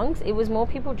as monks. It was more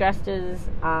people dressed as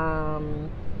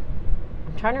I'm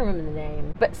trying to remember the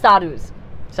name, but sadhus.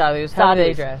 How do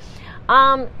they dress?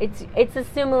 It's a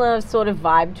similar sort of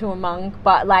vibe to a monk,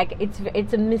 but like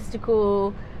it's a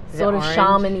mystical sort of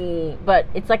shaman-y, but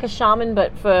it's like a shaman,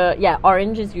 but for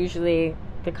orange is usually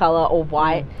the color, or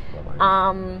white.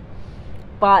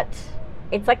 But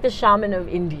it's like the shaman of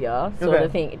India sort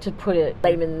of thing, to put it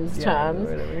layman's terms.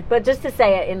 Whatever. But just to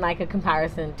say it in like a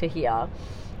comparison to here.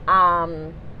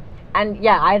 And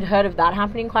I'd heard of that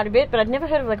happening quite a bit, but I'd never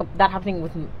heard of like that happening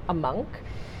with a monk.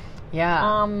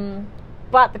 Yeah.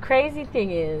 But the crazy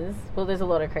thing is, well, there's a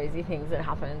lot of crazy things that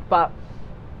happened, but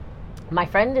my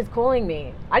friend is calling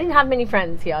me. I didn't have many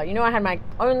friends here. You know, I had my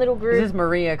own little group. Is this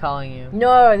Maria calling you?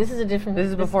 No, this is a different... This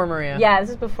is before Maria. Yeah, this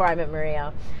is before I met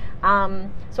Maria.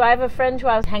 So I have a friend who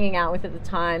I was hanging out with at the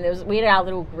time. We had our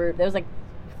little group. There was like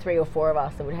 3 or 4 of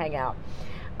us that would hang out.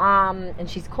 And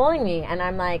she's calling me, and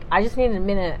I'm like, I just need a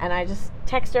minute. And I just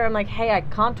text her. I'm like, hey, I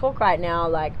can't talk right now.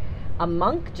 Like, a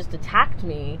monk just attacked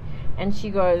me. And she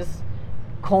goes,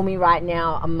 call me right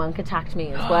now. A monk attacked me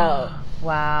as well.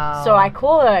 Wow. So I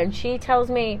call her, and she tells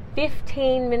me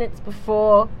 15 minutes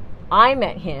before I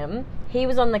met him, he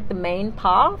was on like the main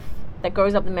path that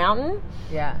goes up the mountain.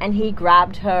 Yeah. And he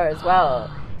grabbed her as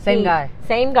well. Same guy.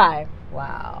 Same guy.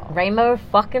 Wow. Rainbow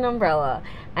fucking umbrella.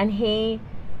 And he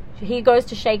goes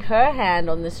to shake her hand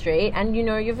on the street, and you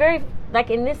know, you're very, like,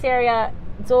 in this area,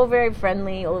 it's all very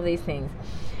friendly, all of these things.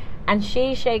 And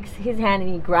she shakes his hand,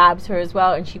 and he grabs her as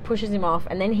well, and she pushes him off,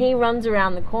 and then he runs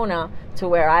around the corner to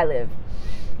where I live.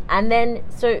 And then,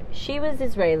 so she was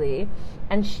Israeli,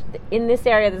 and in this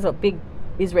area there's a big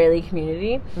Israeli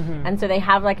community, and so they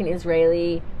have like an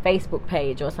Israeli Facebook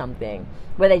page or something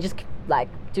where they just like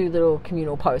do little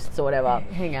communal posts or whatever,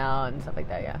 hang out and stuff like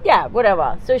that. Yeah,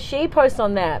 whatever. So she posts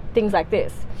on there things like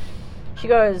this. She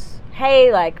goes,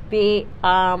 hey, like,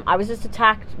 I was just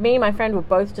attacked. Me and my friend were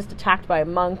both just attacked by a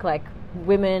monk. Like,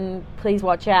 women, please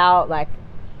watch out. Like,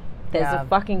 there's a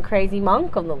fucking crazy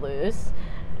monk on the loose.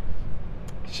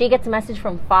 She gets a message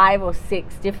from 5 or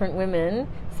 6 different women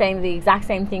saying the exact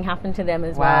same thing happened to them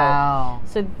as well.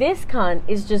 So this cunt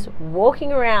is just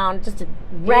walking around, just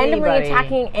randomly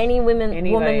attacking any woman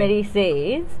that he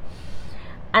sees.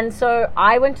 And so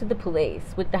I went to the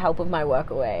police with the help of my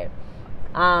workaway.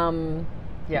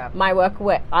 My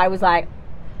workaway, I was like,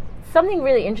 something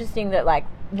really interesting that, like,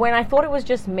 when I thought it was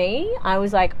just me, I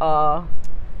was like, oh,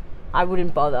 I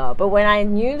wouldn't bother. But when I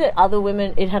knew that other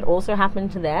women, it had also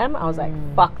happened to them, I was like,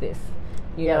 fuck this.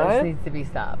 You know? This needs to be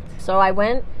stopped. So I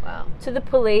went to the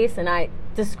police, and I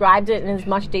described it in as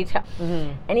much detail.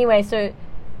 Anyway, so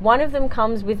one of them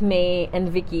comes with me and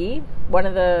Vicky, one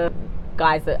of the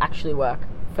guys that actually work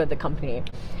for the company.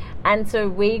 And so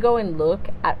we go and look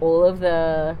at all of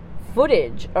the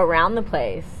footage around the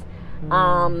place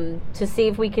to see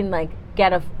if we can, like,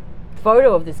 get a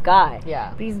photo of this guy.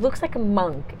 Yeah. But he looks like a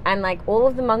monk, and like all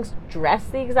of the monks dress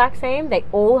the exact same. They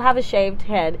all have a shaved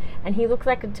head, and he looks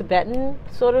like a Tibetan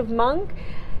sort of monk.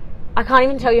 I can't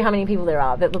even tell you how many people there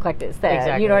are that look like this there.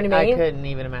 Exactly. You know what I mean? I couldn't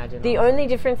even imagine. The only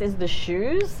difference is the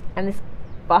shoes and this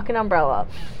fucking umbrella.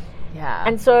 Yeah.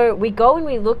 And so we go and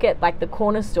we look at like the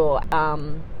corner store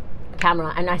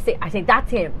camera, and I say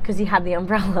that's him because he had the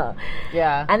umbrella.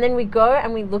 Yeah. And then we go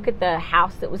and we look at the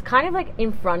house that was kind of like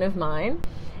in front of mine,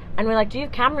 and we're like, do you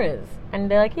have cameras? And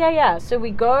they're like, yeah. So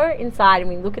we go inside and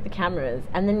we look at the cameras,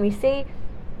 and then we see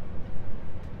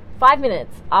 5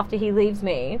 minutes after he leaves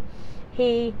me,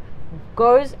 he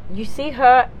goes, you see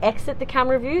her exit the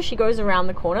camera view, she goes around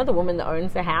the corner, the woman that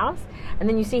owns the house, and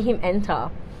then you see him enter,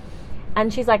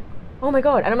 and she's like, oh my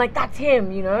god, and I'm like, that's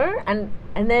him, you know.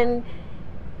 And then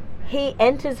he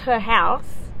enters her house.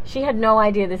 She had no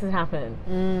idea this had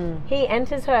happened. He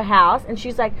enters her house, and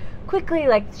she's like, quickly,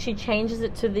 like she changes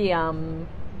it to the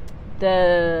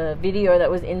video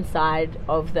that was inside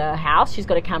of the house. She's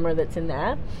got a camera that's in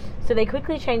there, so they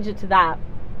quickly change it to that.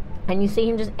 And you see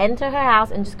him just enter her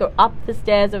house and just go up the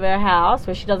stairs of her house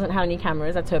where she doesn't have any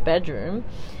cameras. That's her bedroom.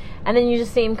 And then you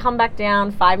just see him come back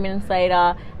down 5 minutes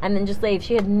later and then just leave.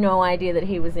 She had no idea that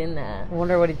he was in there. I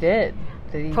wonder what he did.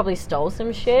 Did he probably stole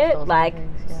some shit? Stole some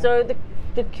things, yeah. So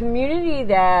the community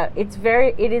there, it is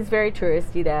very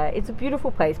touristy there. It's a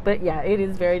beautiful place, but yeah, it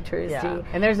is very touristy. Yeah.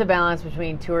 And there's a balance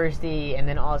between touristy and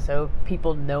then also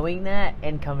people knowing that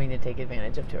and coming to take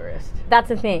advantage of tourists. That's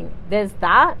the thing. There's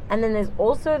that, and then there's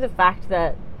also the fact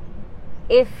that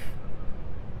if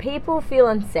people feel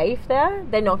unsafe there,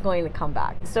 they're not going to come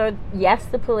back. So yes,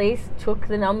 the police took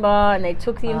the number and they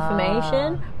took the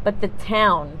information, but the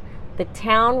town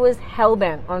was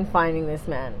hellbent on finding this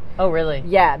man. Oh, really?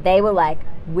 Yeah, they were like,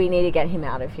 we need to get him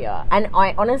out of here. And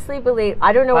I honestly believe,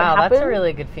 I don't know what happened. Wow, that's a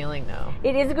really good feeling, though.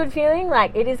 It is a good feeling.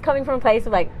 Like, it is coming from a place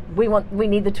of like, we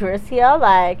need the tourists here.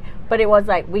 Like, but it was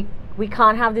like, we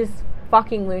can't have this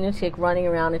fucking lunatic running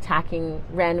around attacking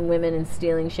random women and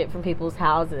stealing shit from people's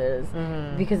houses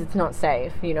because it's not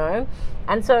safe, you know?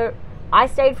 And so I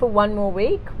stayed for 1 more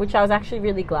week, which I was actually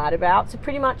really glad about. So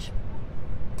pretty much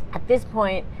at this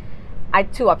point, I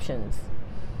had 2 options.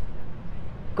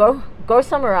 Go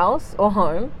somewhere else or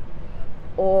home,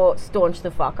 or staunch the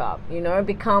fuck up, you know,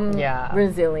 become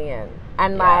resilient.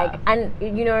 And and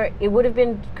you know, it would have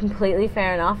been completely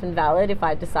fair enough and valid if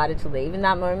I decided to leave in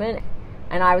that moment.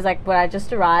 And I was like, but I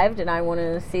just arrived and I want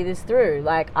to see this through.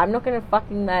 Like, I'm not going to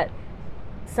fucking let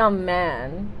some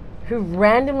man who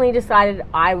randomly decided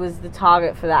I was the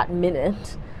target for that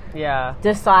minute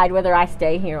decide whether I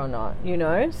stay here or not, you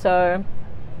know? So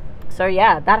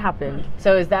yeah, that happened.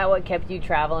 So is that what kept you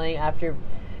traveling after,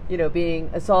 you know,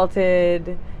 being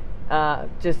assaulted,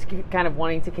 just kind of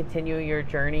wanting to continue your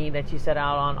journey that you set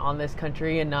out on this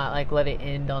country and not like let it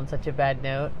end on such a bad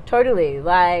note? Totally.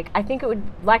 Like, I think it would,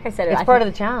 like I said, it's part of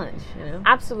the challenge, you know?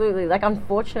 Absolutely. Like,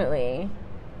 unfortunately,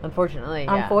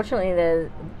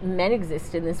 there's men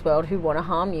exist in this world who want to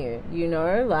harm you, you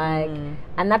know, like,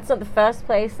 and that's not the first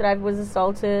place that I was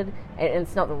assaulted, and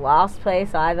it's not the last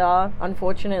place either,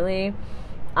 unfortunately,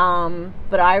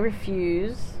 but I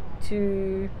refuse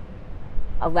to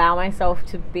allow myself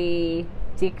to be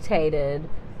dictated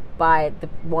by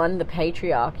the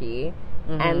patriarchy,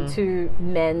 and to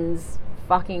men's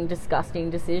fucking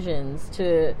disgusting decisions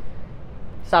to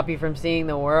stop you from seeing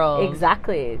the world.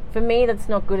 Exactly. For me, that's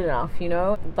not good enough, you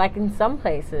know? Like, in some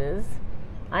places,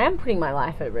 I am putting my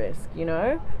life at risk, you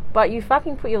know? But you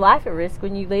fucking put your life at risk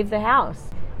when you leave the house.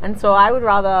 And so I would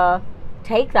rather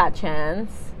take that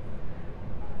chance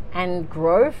and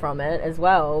grow from it as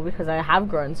well, because I have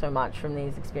grown so much from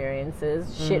these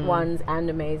experiences, shit ones and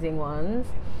amazing ones,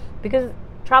 because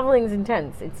traveling's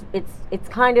intense. It's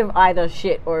kind of either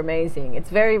shit or amazing. It's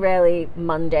very rarely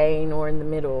mundane or in the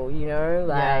middle, you know,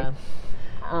 like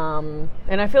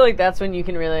and I feel like that's when you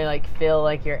can really like feel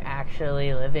like you're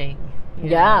actually living,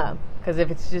 you know? Because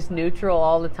if it's just neutral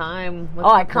all the time,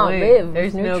 I can't live.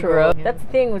 There's neutral. No growth. That's the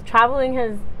thing with traveling,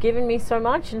 has given me so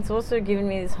much, and it's also given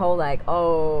me this whole like,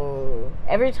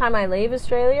 every time I leave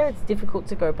Australia, it's difficult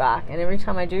to go back, and every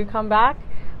time I do come back,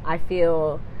 I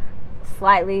feel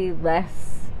slightly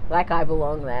less like I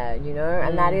belong there, you know.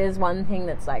 And that is one thing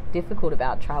that's like difficult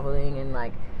about traveling, and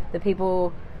like the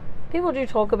people do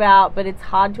talk about, but it's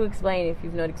hard to explain if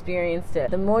you've not experienced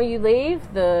it. The more you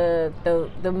leave, the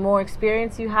more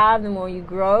experience you have, the more you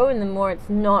grow, and the more it's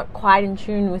not quite in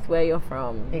tune with where you're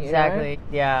from. Exactly. You know?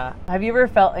 Yeah. Have you ever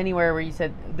felt anywhere where you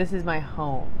said, this is my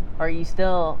home? Or are you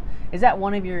still, is that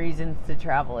one of your reasons to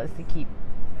travel, is to keep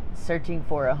searching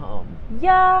for a home?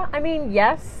 Yeah, I mean,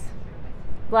 yes.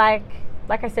 Like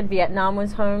I said, Vietnam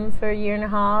was home for 1.5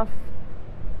 years.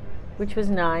 which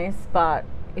was nice, but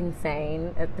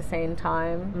insane at the same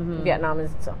time. Vietnam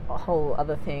is a whole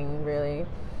other thing, really.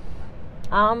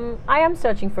 I am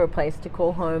searching for a place to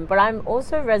call home, but I'm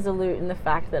also resolute in the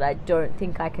fact that I don't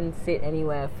think I can sit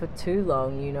anywhere for too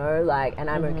long, you know, like, and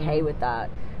I'm okay with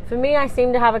that. For me, I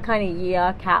seem to have a kind of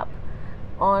year cap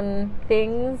on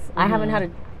things. I haven't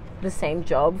had the same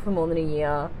job for more than a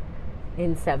year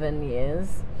in 7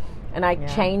 years, and I'm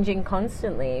changing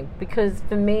constantly, because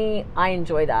for me, I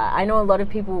enjoy that. I know a lot of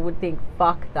people would think,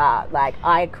 fuck that, like,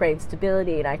 I crave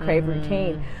stability and I crave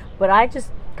routine, but I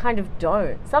just kind of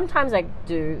don't. Sometimes I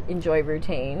do enjoy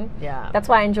routine. That's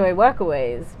why I enjoy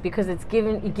Workaways, because it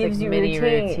gives you mini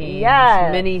routine.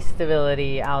 Mini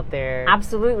stability out there.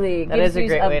 Absolutely. That is a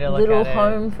great way to look at it. Little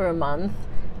home for a month,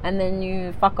 and then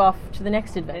you fuck off to the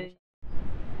next adventure.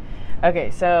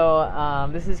 Okay, so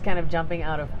this is kind of jumping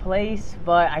out of place,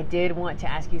 but I did want to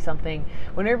ask you something.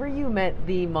 Whenever you met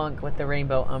the monk with the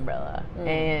rainbow umbrella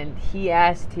and he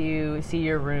asked to see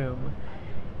your room,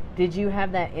 did you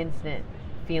have that instant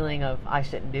feeling of, I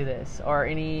shouldn't do this, or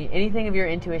anything of your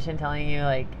intuition telling you,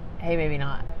 like, hey, maybe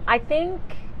not? I think,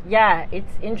 yeah,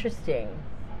 it's interesting.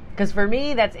 Because for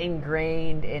me, that's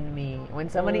ingrained in me. When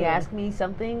somebody asks me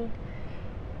something,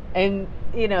 and,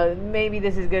 you know, maybe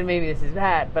this is good, maybe this is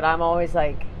bad, but I'm always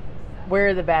like, where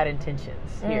are the bad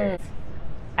intentions here?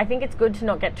 I think it's good to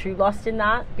not get too lost in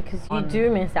that, because you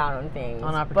do miss out on things.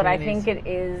 On opportunities. But I think it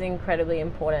is incredibly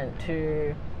important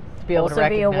to be able also to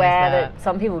be aware that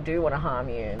some people do want to harm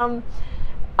you.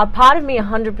 A part of me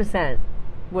 100%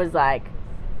 was like,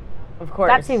 of course,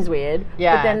 that seems weird.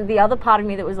 But then the other part of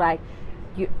me that was like,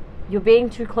 you're being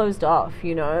too closed off,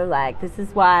 you know, like, this is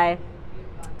why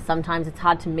sometimes it's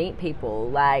hard to meet people,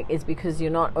 like, is because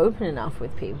you're not open enough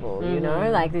with people, you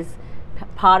know, like, this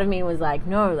part of me was like,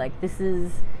 no, like, this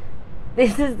is the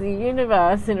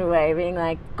universe in a way being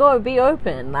like, go, be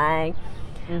open, like,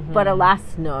 but alas,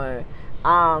 no.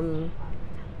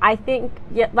 I think,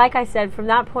 like I said, from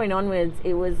that point onwards,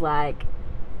 it was like,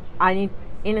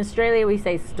 in Australia we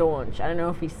say staunch. I don't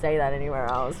know if we say that anywhere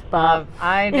else, but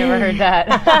I never heard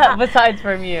that besides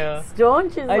from you.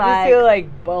 Staunch is I just feel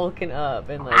like bulking up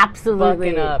and like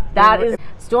absolutely bulking up. That is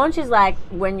staunch is like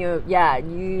when you're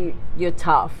you're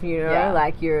tough, you know,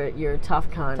 like you're a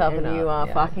tough cunt, and you are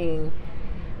fucking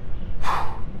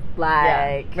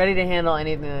like ready to handle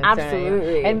anything that's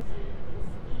absolutely. And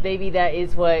maybe that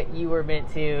is what you were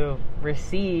meant to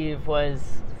receive, was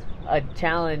a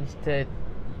challenge to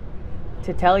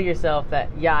tell yourself that,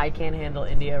 I can't handle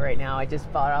India right now. I just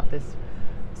fought off this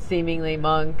seemingly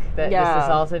monk that just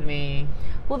assaulted me.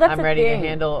 Well, that's I'm ready to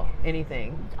handle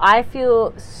anything. I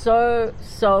feel so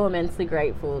immensely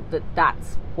grateful that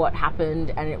that's what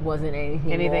happened, and it wasn't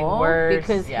anything more, worse.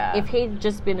 Because if he'd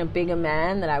just been a bigger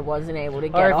man that I wasn't able to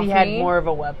get off me, or if he had more of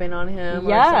a weapon on him,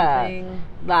 or something.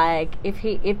 Like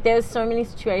if there's so many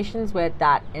situations where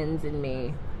that ends in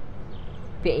me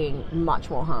being much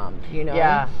more harmed, you know?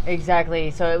 Yeah, exactly.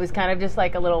 So it was kind of just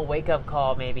like a little wake-up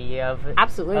call, maybe, of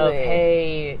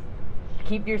hey,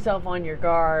 keep yourself on your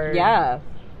guard. Yeah.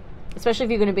 Especially if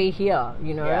you're going to be here,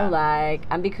 you know? Like,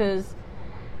 and because...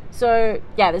 So,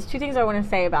 there's two things I want to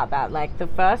say about that. Like, the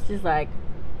first is, like...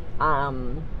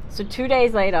 So 2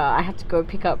 days later, I had to go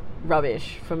pick up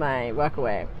rubbish for my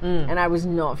workaway, and I was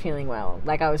not feeling well.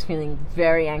 Like, I was feeling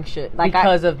very anxious, like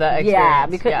because of the experience. Yeah,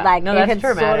 because like no, it that's had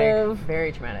traumatic. sort of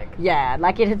very traumatic. Yeah,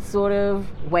 like it had sort of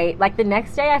like the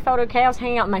next day I felt okay. I was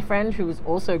hanging out with my friend who was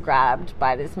also grabbed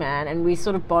by this man, and we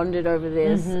sort of bonded over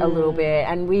this a little bit,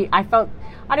 and I felt,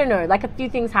 I don't know, like a few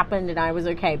things happened and I was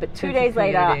okay. But 2 days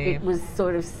later, it was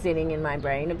sort of sitting in my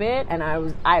brain a bit, and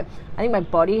I think my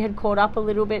body had caught up a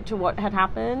little bit to what had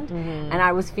happened, and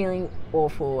I was feeling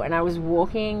awful. And I was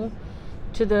walking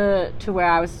to where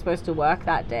I was supposed to work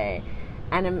that day,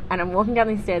 and I'm walking down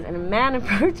these stairs, and a man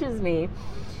approaches me,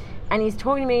 and he's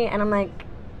talking to me, and I'm like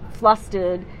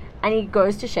flustered, and he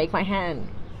goes to shake my hand,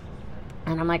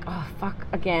 and I'm like, oh fuck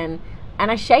again,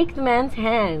 and I shake the man's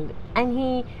hand, and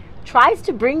he tries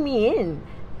to bring me in,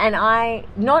 and I,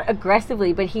 not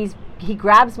aggressively, but he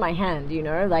grabs my hand, you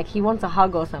know, like he wants a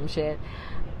hug or some shit,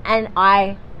 and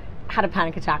I had a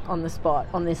panic attack on the spot,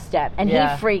 on this step, and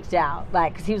he freaked out,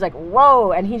 like, because he was like,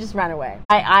 whoa, and he just ran away.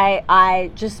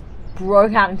 I just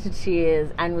broke out into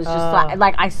tears and was just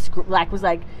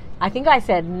I think I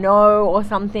said no or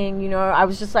something, you know. I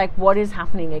was just like, what is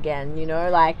happening again, you know,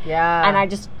 like, and I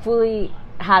just fully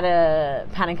had a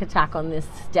panic attack on this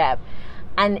step.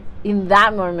 And in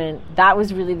that moment, that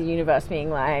was really the universe being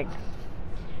like,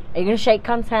 are you going to shake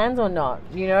cunt's hands or not?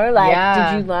 You know, like,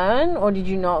 did you learn or did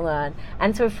you not learn?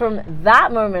 And so from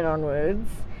that moment onwards,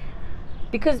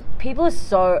 because people are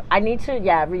so, I need to,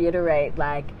 reiterate,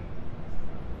 like,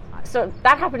 So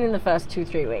that happened in the first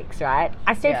 2-3 weeks, right?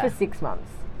 I stayed for 6 months.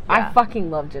 Yeah. I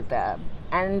fucking loved it there.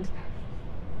 And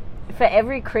for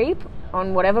every creep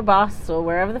on whatever bus or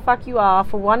wherever the fuck you are,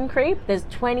 for one creep, there's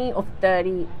 20 or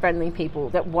 30 friendly people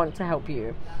that want to help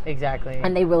you. Exactly.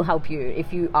 And they will help you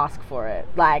if you ask for it.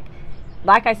 Like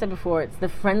I said before, it's the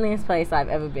friendliest place I've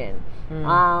ever been.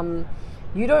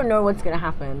 You don't know what's going to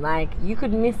happen. Like, you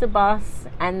could miss a bus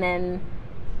and then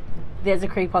there's a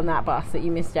creep on that bus that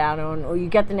you missed out on, or you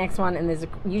get the next one and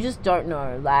you just don't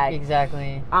know. Like,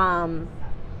 exactly.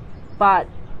 But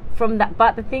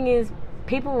the thing is,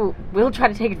 people will try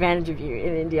to take advantage of you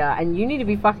in India, and you need to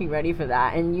be fucking ready for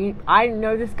that. And I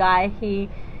know this guy. He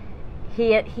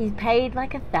paid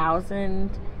like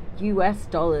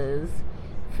 $1,000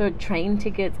 for train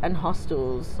tickets and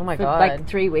hostels. Oh my for God. Like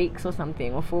 3 weeks or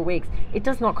something, or 4 weeks. It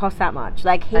does not cost that much.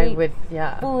 Like, he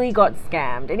fully got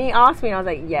scammed, and he asked me, and I was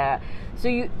like, yeah. So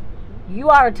you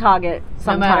are a target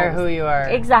sometimes. No matter who you are.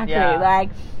 Exactly. Yeah. Like,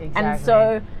 exactly. and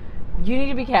so you need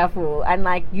to be careful, and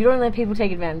like, you don't let people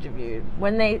take advantage of you.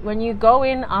 When you go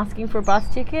in asking for a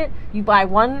bus ticket, you buy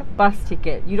one bus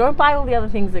ticket. You don't buy all the other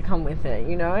things that come with it,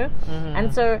 you know?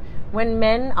 And so when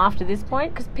men, after this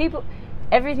point, because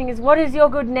everything is, what is your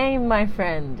good name, my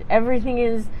friend? Everything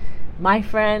is, my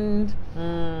friend.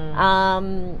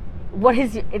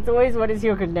 It's always, what is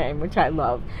your good name, which I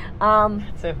love.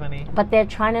 That's so funny. But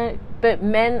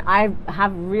men, I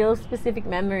have real specific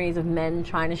memories of men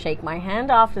trying to shake my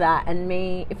hand after that, and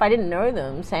me, if I didn't know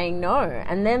them, saying no,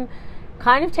 and them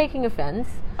kind of taking offense.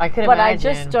 I could but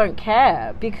imagine. I just don't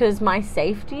care, because my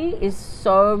safety is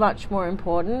so much more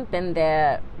important than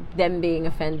them being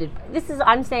offended.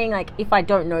 I'm saying, like, if I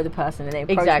don't know the person and they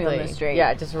approach me on the street.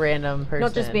 Yeah, just a random person.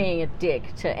 Not just being a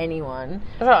dick to anyone.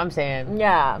 That's what I'm saying.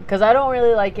 Yeah. Because I don't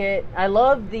really like it. I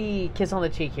love the kiss on the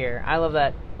cheek here. I love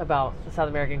that about South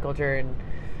American culture. And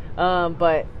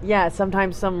but yeah,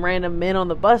 sometimes some random men on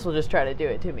the bus will just try to do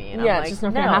it to me, and yeah, I'm like, it's just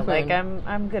not gonna happen. Like,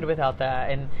 I'm good without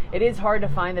that. And it is hard to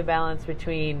find the balance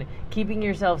between keeping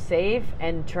yourself safe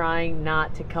and trying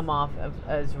not to come off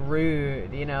as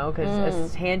rude, you know,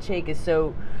 because a handshake is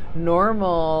so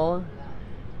normal.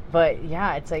 But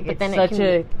yeah, it's like, it's such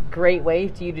a great way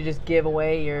for you to just give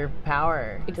away your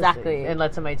power. Exactly. And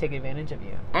let somebody take advantage of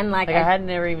you. And like I had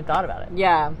never even thought about it.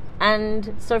 Yeah.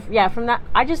 And so, from that,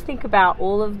 I just think about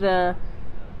all of the,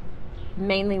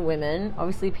 mainly women,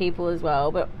 obviously people as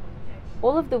well, but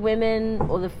all of the women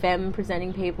or the femme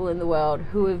presenting people in the world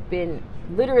who have been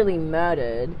literally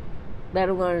murdered, let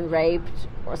alone raped,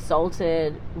 or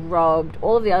assaulted, robbed,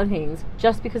 all of the other things,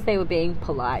 just because they were being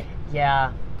polite.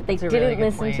 Yeah. They didn't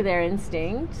listen to their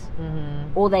instinct,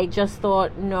 or they just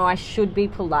thought, no, I should be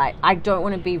polite. I don't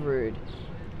want to be rude.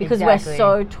 Because we're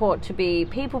so taught to be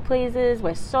people pleasers.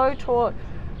 We're so taught,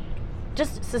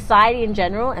 just society in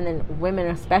general, and then women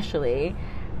especially,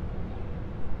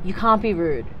 you can't be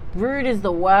rude. Rude is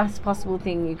the worst possible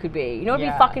thing you could be. You know what would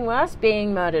be fucking worse?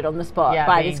 Being murdered on the spot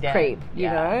by this creep, you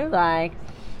know? Like,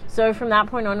 so from that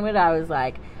point onward, I was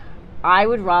like, I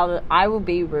will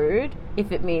be rude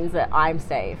if it means that I'm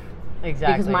safe.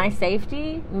 Exactly. Because my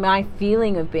safety, my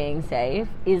feeling of being safe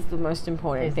is the most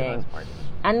important thing.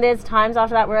 And there's times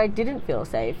after that where I didn't feel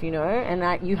safe, you know, and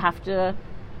that you have to,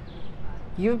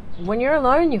 when you're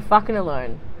alone, you're fucking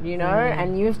alone, you know,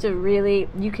 and you have to really,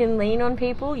 you can lean on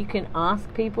people, you can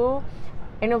ask people.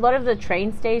 In a lot of the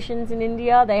train stations in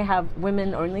India, they have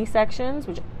women-only sections,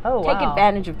 which take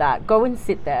advantage of that. Go and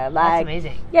sit there. Like, that's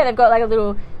amazing. Yeah, they've got like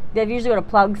they've usually got a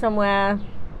plug somewhere.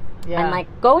 Yeah. And like,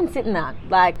 go and sit in that.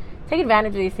 Like, take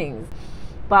advantage of these things.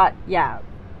 But yeah,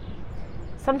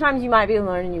 sometimes you might be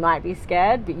alone and you might be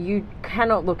scared, but you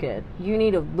cannot look it. You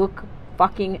need to look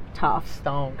fucking tough.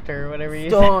 Stonked or whatever you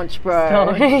say. Staunch, bro.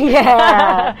 Staunch.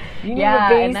 Yeah. You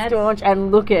need to be staunch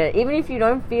and look it. Even if you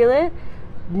don't feel it,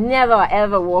 never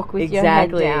ever walk with your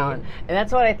head down. And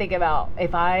that's what I think about.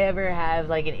 If I ever have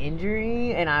like an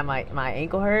injury and I'm like, my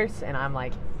ankle hurts and I'm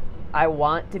like, I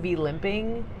want to be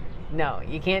limping. No,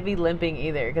 you can't be limping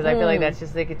either, because I feel like that's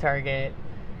just like a target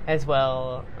as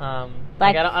well.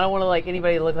 Like I don't want to like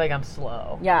anybody to look like I'm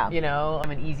slow. Yeah, you know,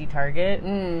 I'm an easy target.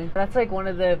 That's like one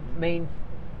of the main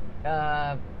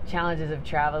challenges of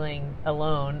traveling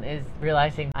alone, is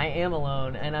realizing I am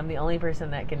alone and I'm the only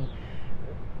person that can,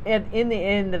 in the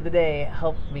end of the day,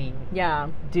 help me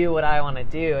do what I want to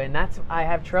do. And I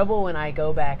have trouble when I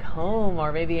go back home,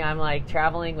 or maybe I'm like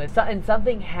traveling with and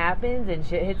something happens and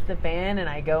shit hits the fan and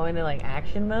I go into like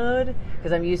action mode,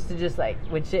 because I'm used to just like,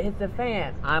 when shit hits the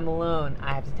fan, I'm alone,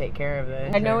 I have to take care of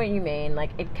it. I know what you mean. Like,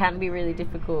 it can be really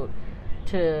difficult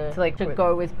to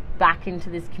go back into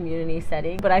this community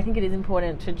setting, but I think it is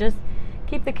important to just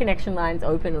keep the connection lines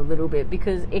open a little bit,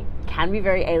 because it can be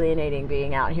very alienating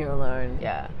being out here alone.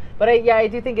 Yeah. But I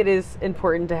do think it is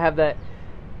important to have that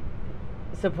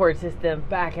support system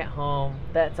back at home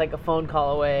that's like a phone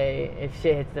call away if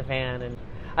shit hits the fan. And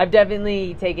I've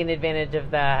definitely taken advantage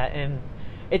of that, and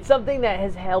it's something that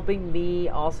is helping me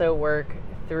also work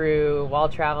through while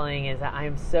traveling, is that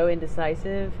I'm so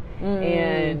indecisive,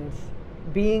 and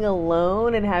being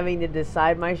alone and having to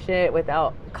decide my shit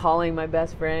without calling my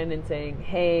best friend and saying,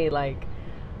 hey, like,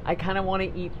 I kind of want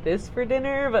to eat this for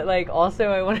dinner, but like also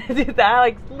I want to do that.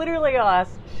 Like, literally I'll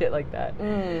ask shit like that.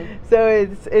 So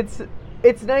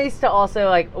it's nice to also,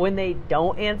 like, when they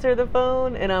don't answer the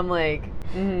phone and I'm like,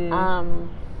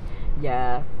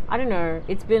 yeah, I don't know.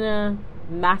 It's been a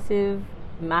massive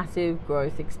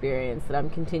growth experience that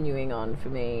I'm continuing on for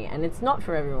me, and it's not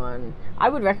for everyone. I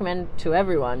would recommend to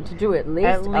everyone to do at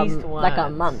least once. Like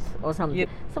a month or something. Yeah.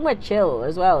 Somewhere chill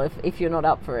as well, if you're not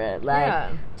up for it.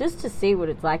 Like, just to see what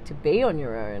it's like to be on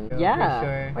your own. Yeah. For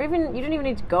sure. Or even, you don't even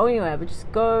need to go anywhere, but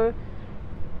just go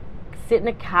sit in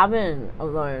a cabin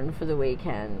alone for the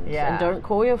weekend. Yeah. And don't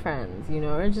call your friends, you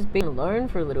know, just being alone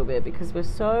for a little bit, because we're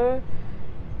so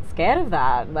scared of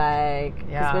that, like,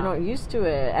 because we're not used to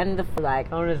it. And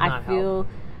I feel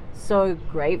so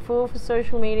grateful for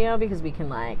social media, because we can,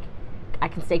 like, I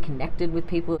can stay connected with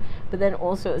people, but then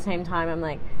also at the same time I'm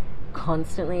like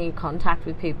constantly in contact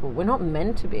with people. We're not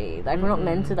meant to be, like, we're not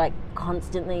meant to, like,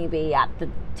 constantly be at the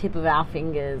tip of our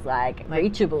fingers, like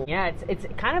reachable. Yeah, it's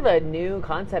kind of a new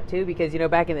concept too, because, you know,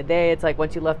 back in the day, it's like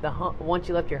once you left your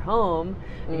home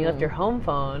and you left your home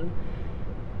phone,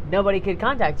 nobody could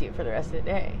contact you for the rest of the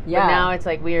day. Yeah. But now it's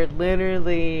like we are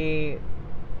literally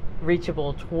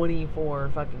reachable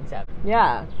 24/7.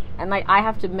 Yeah. And, like, I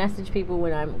have to message people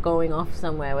when I'm going off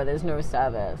somewhere where there's no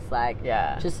service, like,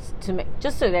 just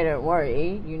so they don't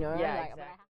worry, you know. Yeah, like,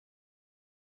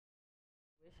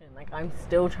 exactly. Like, I'm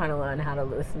still trying to learn how to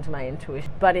listen to my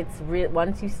intuition, but it's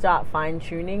once you start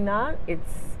fine-tuning that,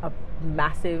 it's a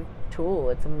massive tool.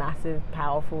 It's a massive,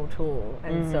 powerful tool.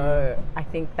 And so I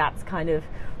think that's kind of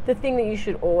the thing that you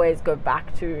should always go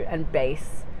back to and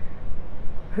base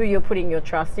who you're putting your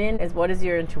trust in, is what is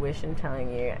your intuition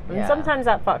telling you. And sometimes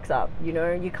that fucks up, you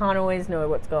know. You can't always know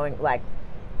what's going, like,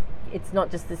 it's not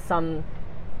just this some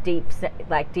deep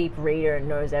reader and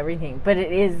knows everything, but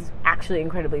it is actually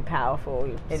incredibly powerful.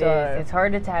 It is. It's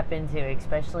hard to tap into,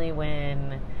 especially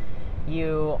when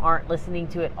you aren't listening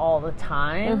to it all the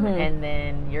time, and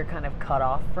then you're kind of cut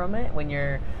off from it. When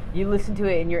you listen to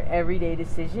it in your everyday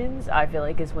decisions, I feel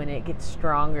like is when it gets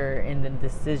stronger in the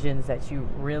decisions that you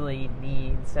really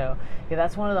need. So yeah,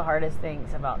 that's one of the hardest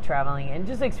things about traveling and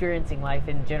just experiencing life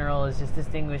in general, is just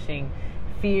distinguishing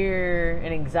fear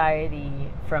and anxiety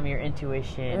from your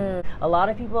intuition. A lot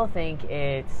of people think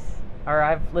or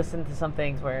I've listened to some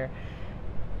things where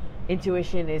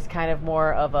intuition is kind of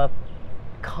more of a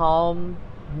calm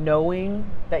knowing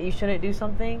that you shouldn't do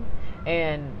something,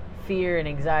 and fear and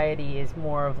anxiety is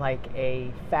more of like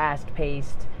a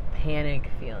fast-paced panic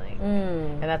feeling.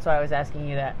 And that's why I was asking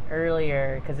you that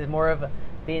earlier, because it's more of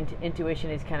the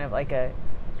intuition is kind of like a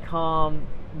calm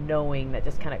knowing that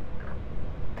just kind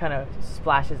of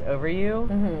splashes over you,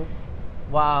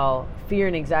 while fear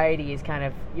and anxiety is kind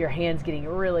of your hands getting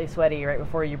really sweaty right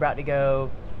before you're about to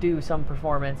go do some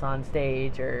performance on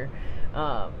stage, or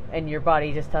and your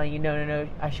body just telling you, no,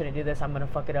 I shouldn't do this, I'm gonna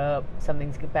fuck it up,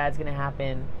 something bad's gonna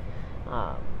happen.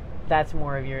 That's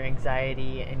more of your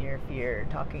anxiety and your fear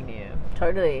talking to you.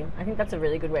 Totally. I think that's a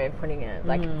really good way of putting it.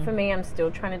 Like, for me, I'm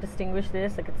still trying to distinguish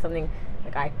this. Like, it's something,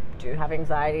 like, I do have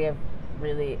anxiety. I've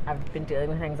been dealing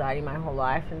with anxiety my whole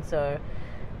life, and so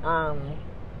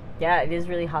it is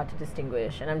really hard to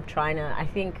distinguish. And I'm trying to, I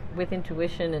think with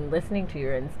intuition and listening to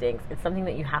your instincts, it's something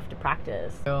that you have to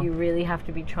practice. You really have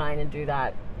to be trying to do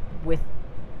that with,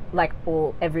 like,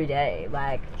 every day,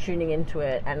 like tuning into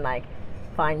it and, like,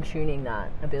 fine-tuning that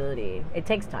ability. It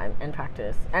takes time and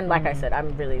practice, and like I said,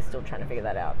 I'm really still trying to figure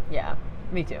that out. Yeah,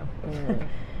 me too.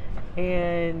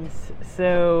 And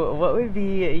so what would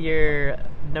be your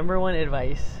number one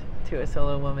advice to a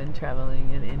solo woman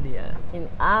traveling in India?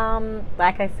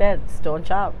 Like I said, staunch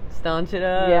up. Staunch it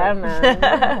up. Yeah,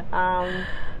 man.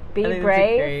 Be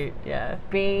brave.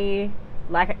 Be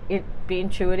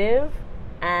intuitive,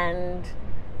 and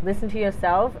listen to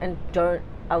yourself, and don't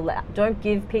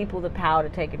give people the power to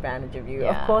take advantage of you.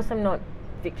 Of course, I'm not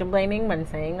victim blaming when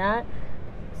saying that.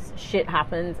 Shit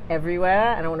happens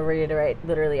everywhere, and I want to reiterate,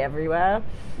 literally everywhere.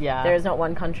 Yeah. There is not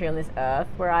one country on this earth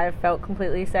where I have felt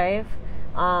completely safe.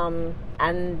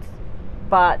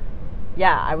 But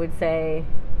yeah, I would say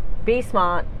be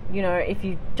smart. You know, if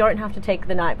you don't have to take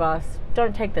the night bus,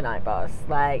 don't take the night bus.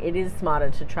 Like, it is smarter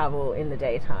to travel in the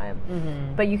daytime.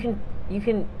 Mm-hmm. But you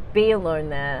can be alone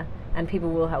there, and people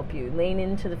will help you. Lean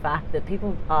into the fact that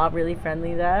people are really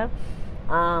friendly there.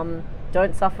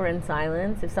 Don't suffer in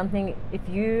silence. If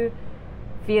you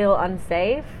feel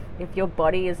unsafe, if your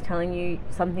body is telling you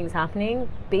something's happening,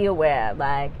 be aware.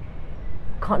 Like,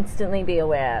 constantly be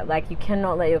aware. Like, you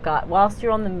cannot let your guard, whilst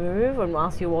you're on the move and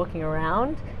whilst you're walking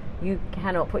around, you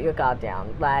cannot put your guard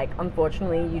down. Like,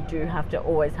 unfortunately, you do have to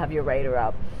always have your radar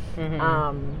up.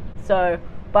 Mm-hmm.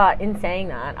 But in saying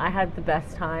that, I had the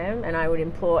best time, and I would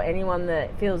implore anyone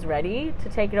that feels ready to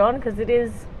take it on, because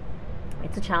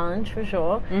it's a challenge for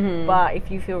sure. Mm-hmm. But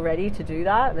if you feel ready to do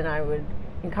that, then I would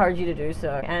encourage you to do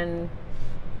so. And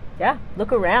yeah,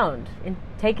 look around and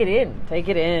take it in. Take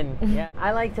it in. Yeah.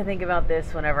 I like to think about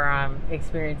this whenever I'm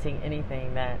experiencing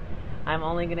anything, that I'm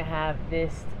only going to have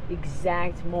this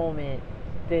exact moment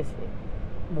this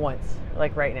once,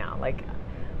 like right now. Like,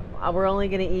 we're only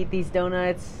going to eat these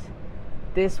donuts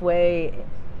this way,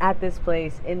 at this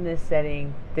place, in this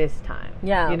setting, this time.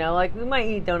 Yeah. You know, like, we might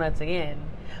eat donuts again,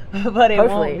 but it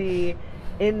won't be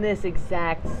in this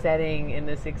exact setting, in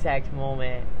this exact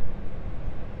moment.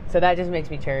 So that just makes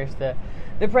me cherish the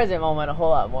present moment a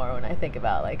whole lot more when I think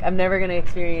about, like, I'm never going to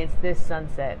experience this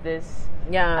sunset,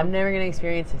 I'm never going to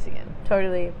experience this again.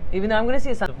 Totally. Even though I'm going to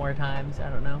see a sunset more times, I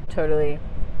don't know. Totally.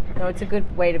 No, it's a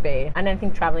good way to be. And I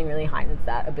think traveling really heightens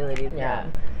that ability. Yeah.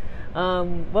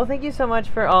 Well, thank you so much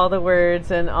for all the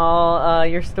words and all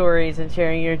your stories and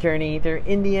sharing your journey through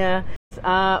India.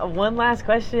 One last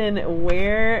question.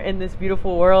 Where in this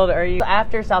beautiful world are you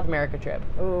after South America trip?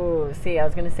 Oh, see, I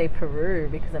was going to say Peru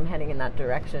because I'm heading in that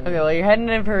direction. Okay, well, you're heading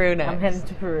to Peru next. I'm heading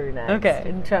to Peru next. Okay.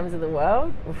 In terms of the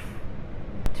world,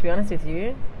 to be honest with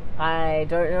you, I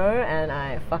don't know, and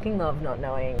I fucking love not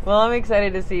knowing. Well, I'm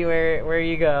excited to see where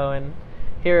you go and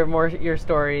hear more your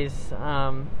stories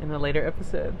in a later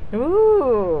episode.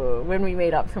 Ooh, when we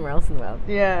meet up somewhere else in the world.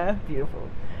 Yeah. Beautiful.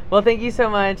 Well, thank you so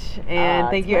much, and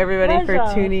thank you everybody pleasure.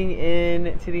 for tuning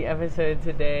in to the episode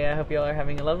today. I hope you all are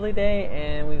having a lovely day,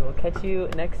 and we will catch you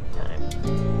next time.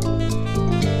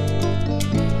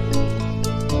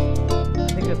 I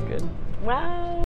think that's good. Wow.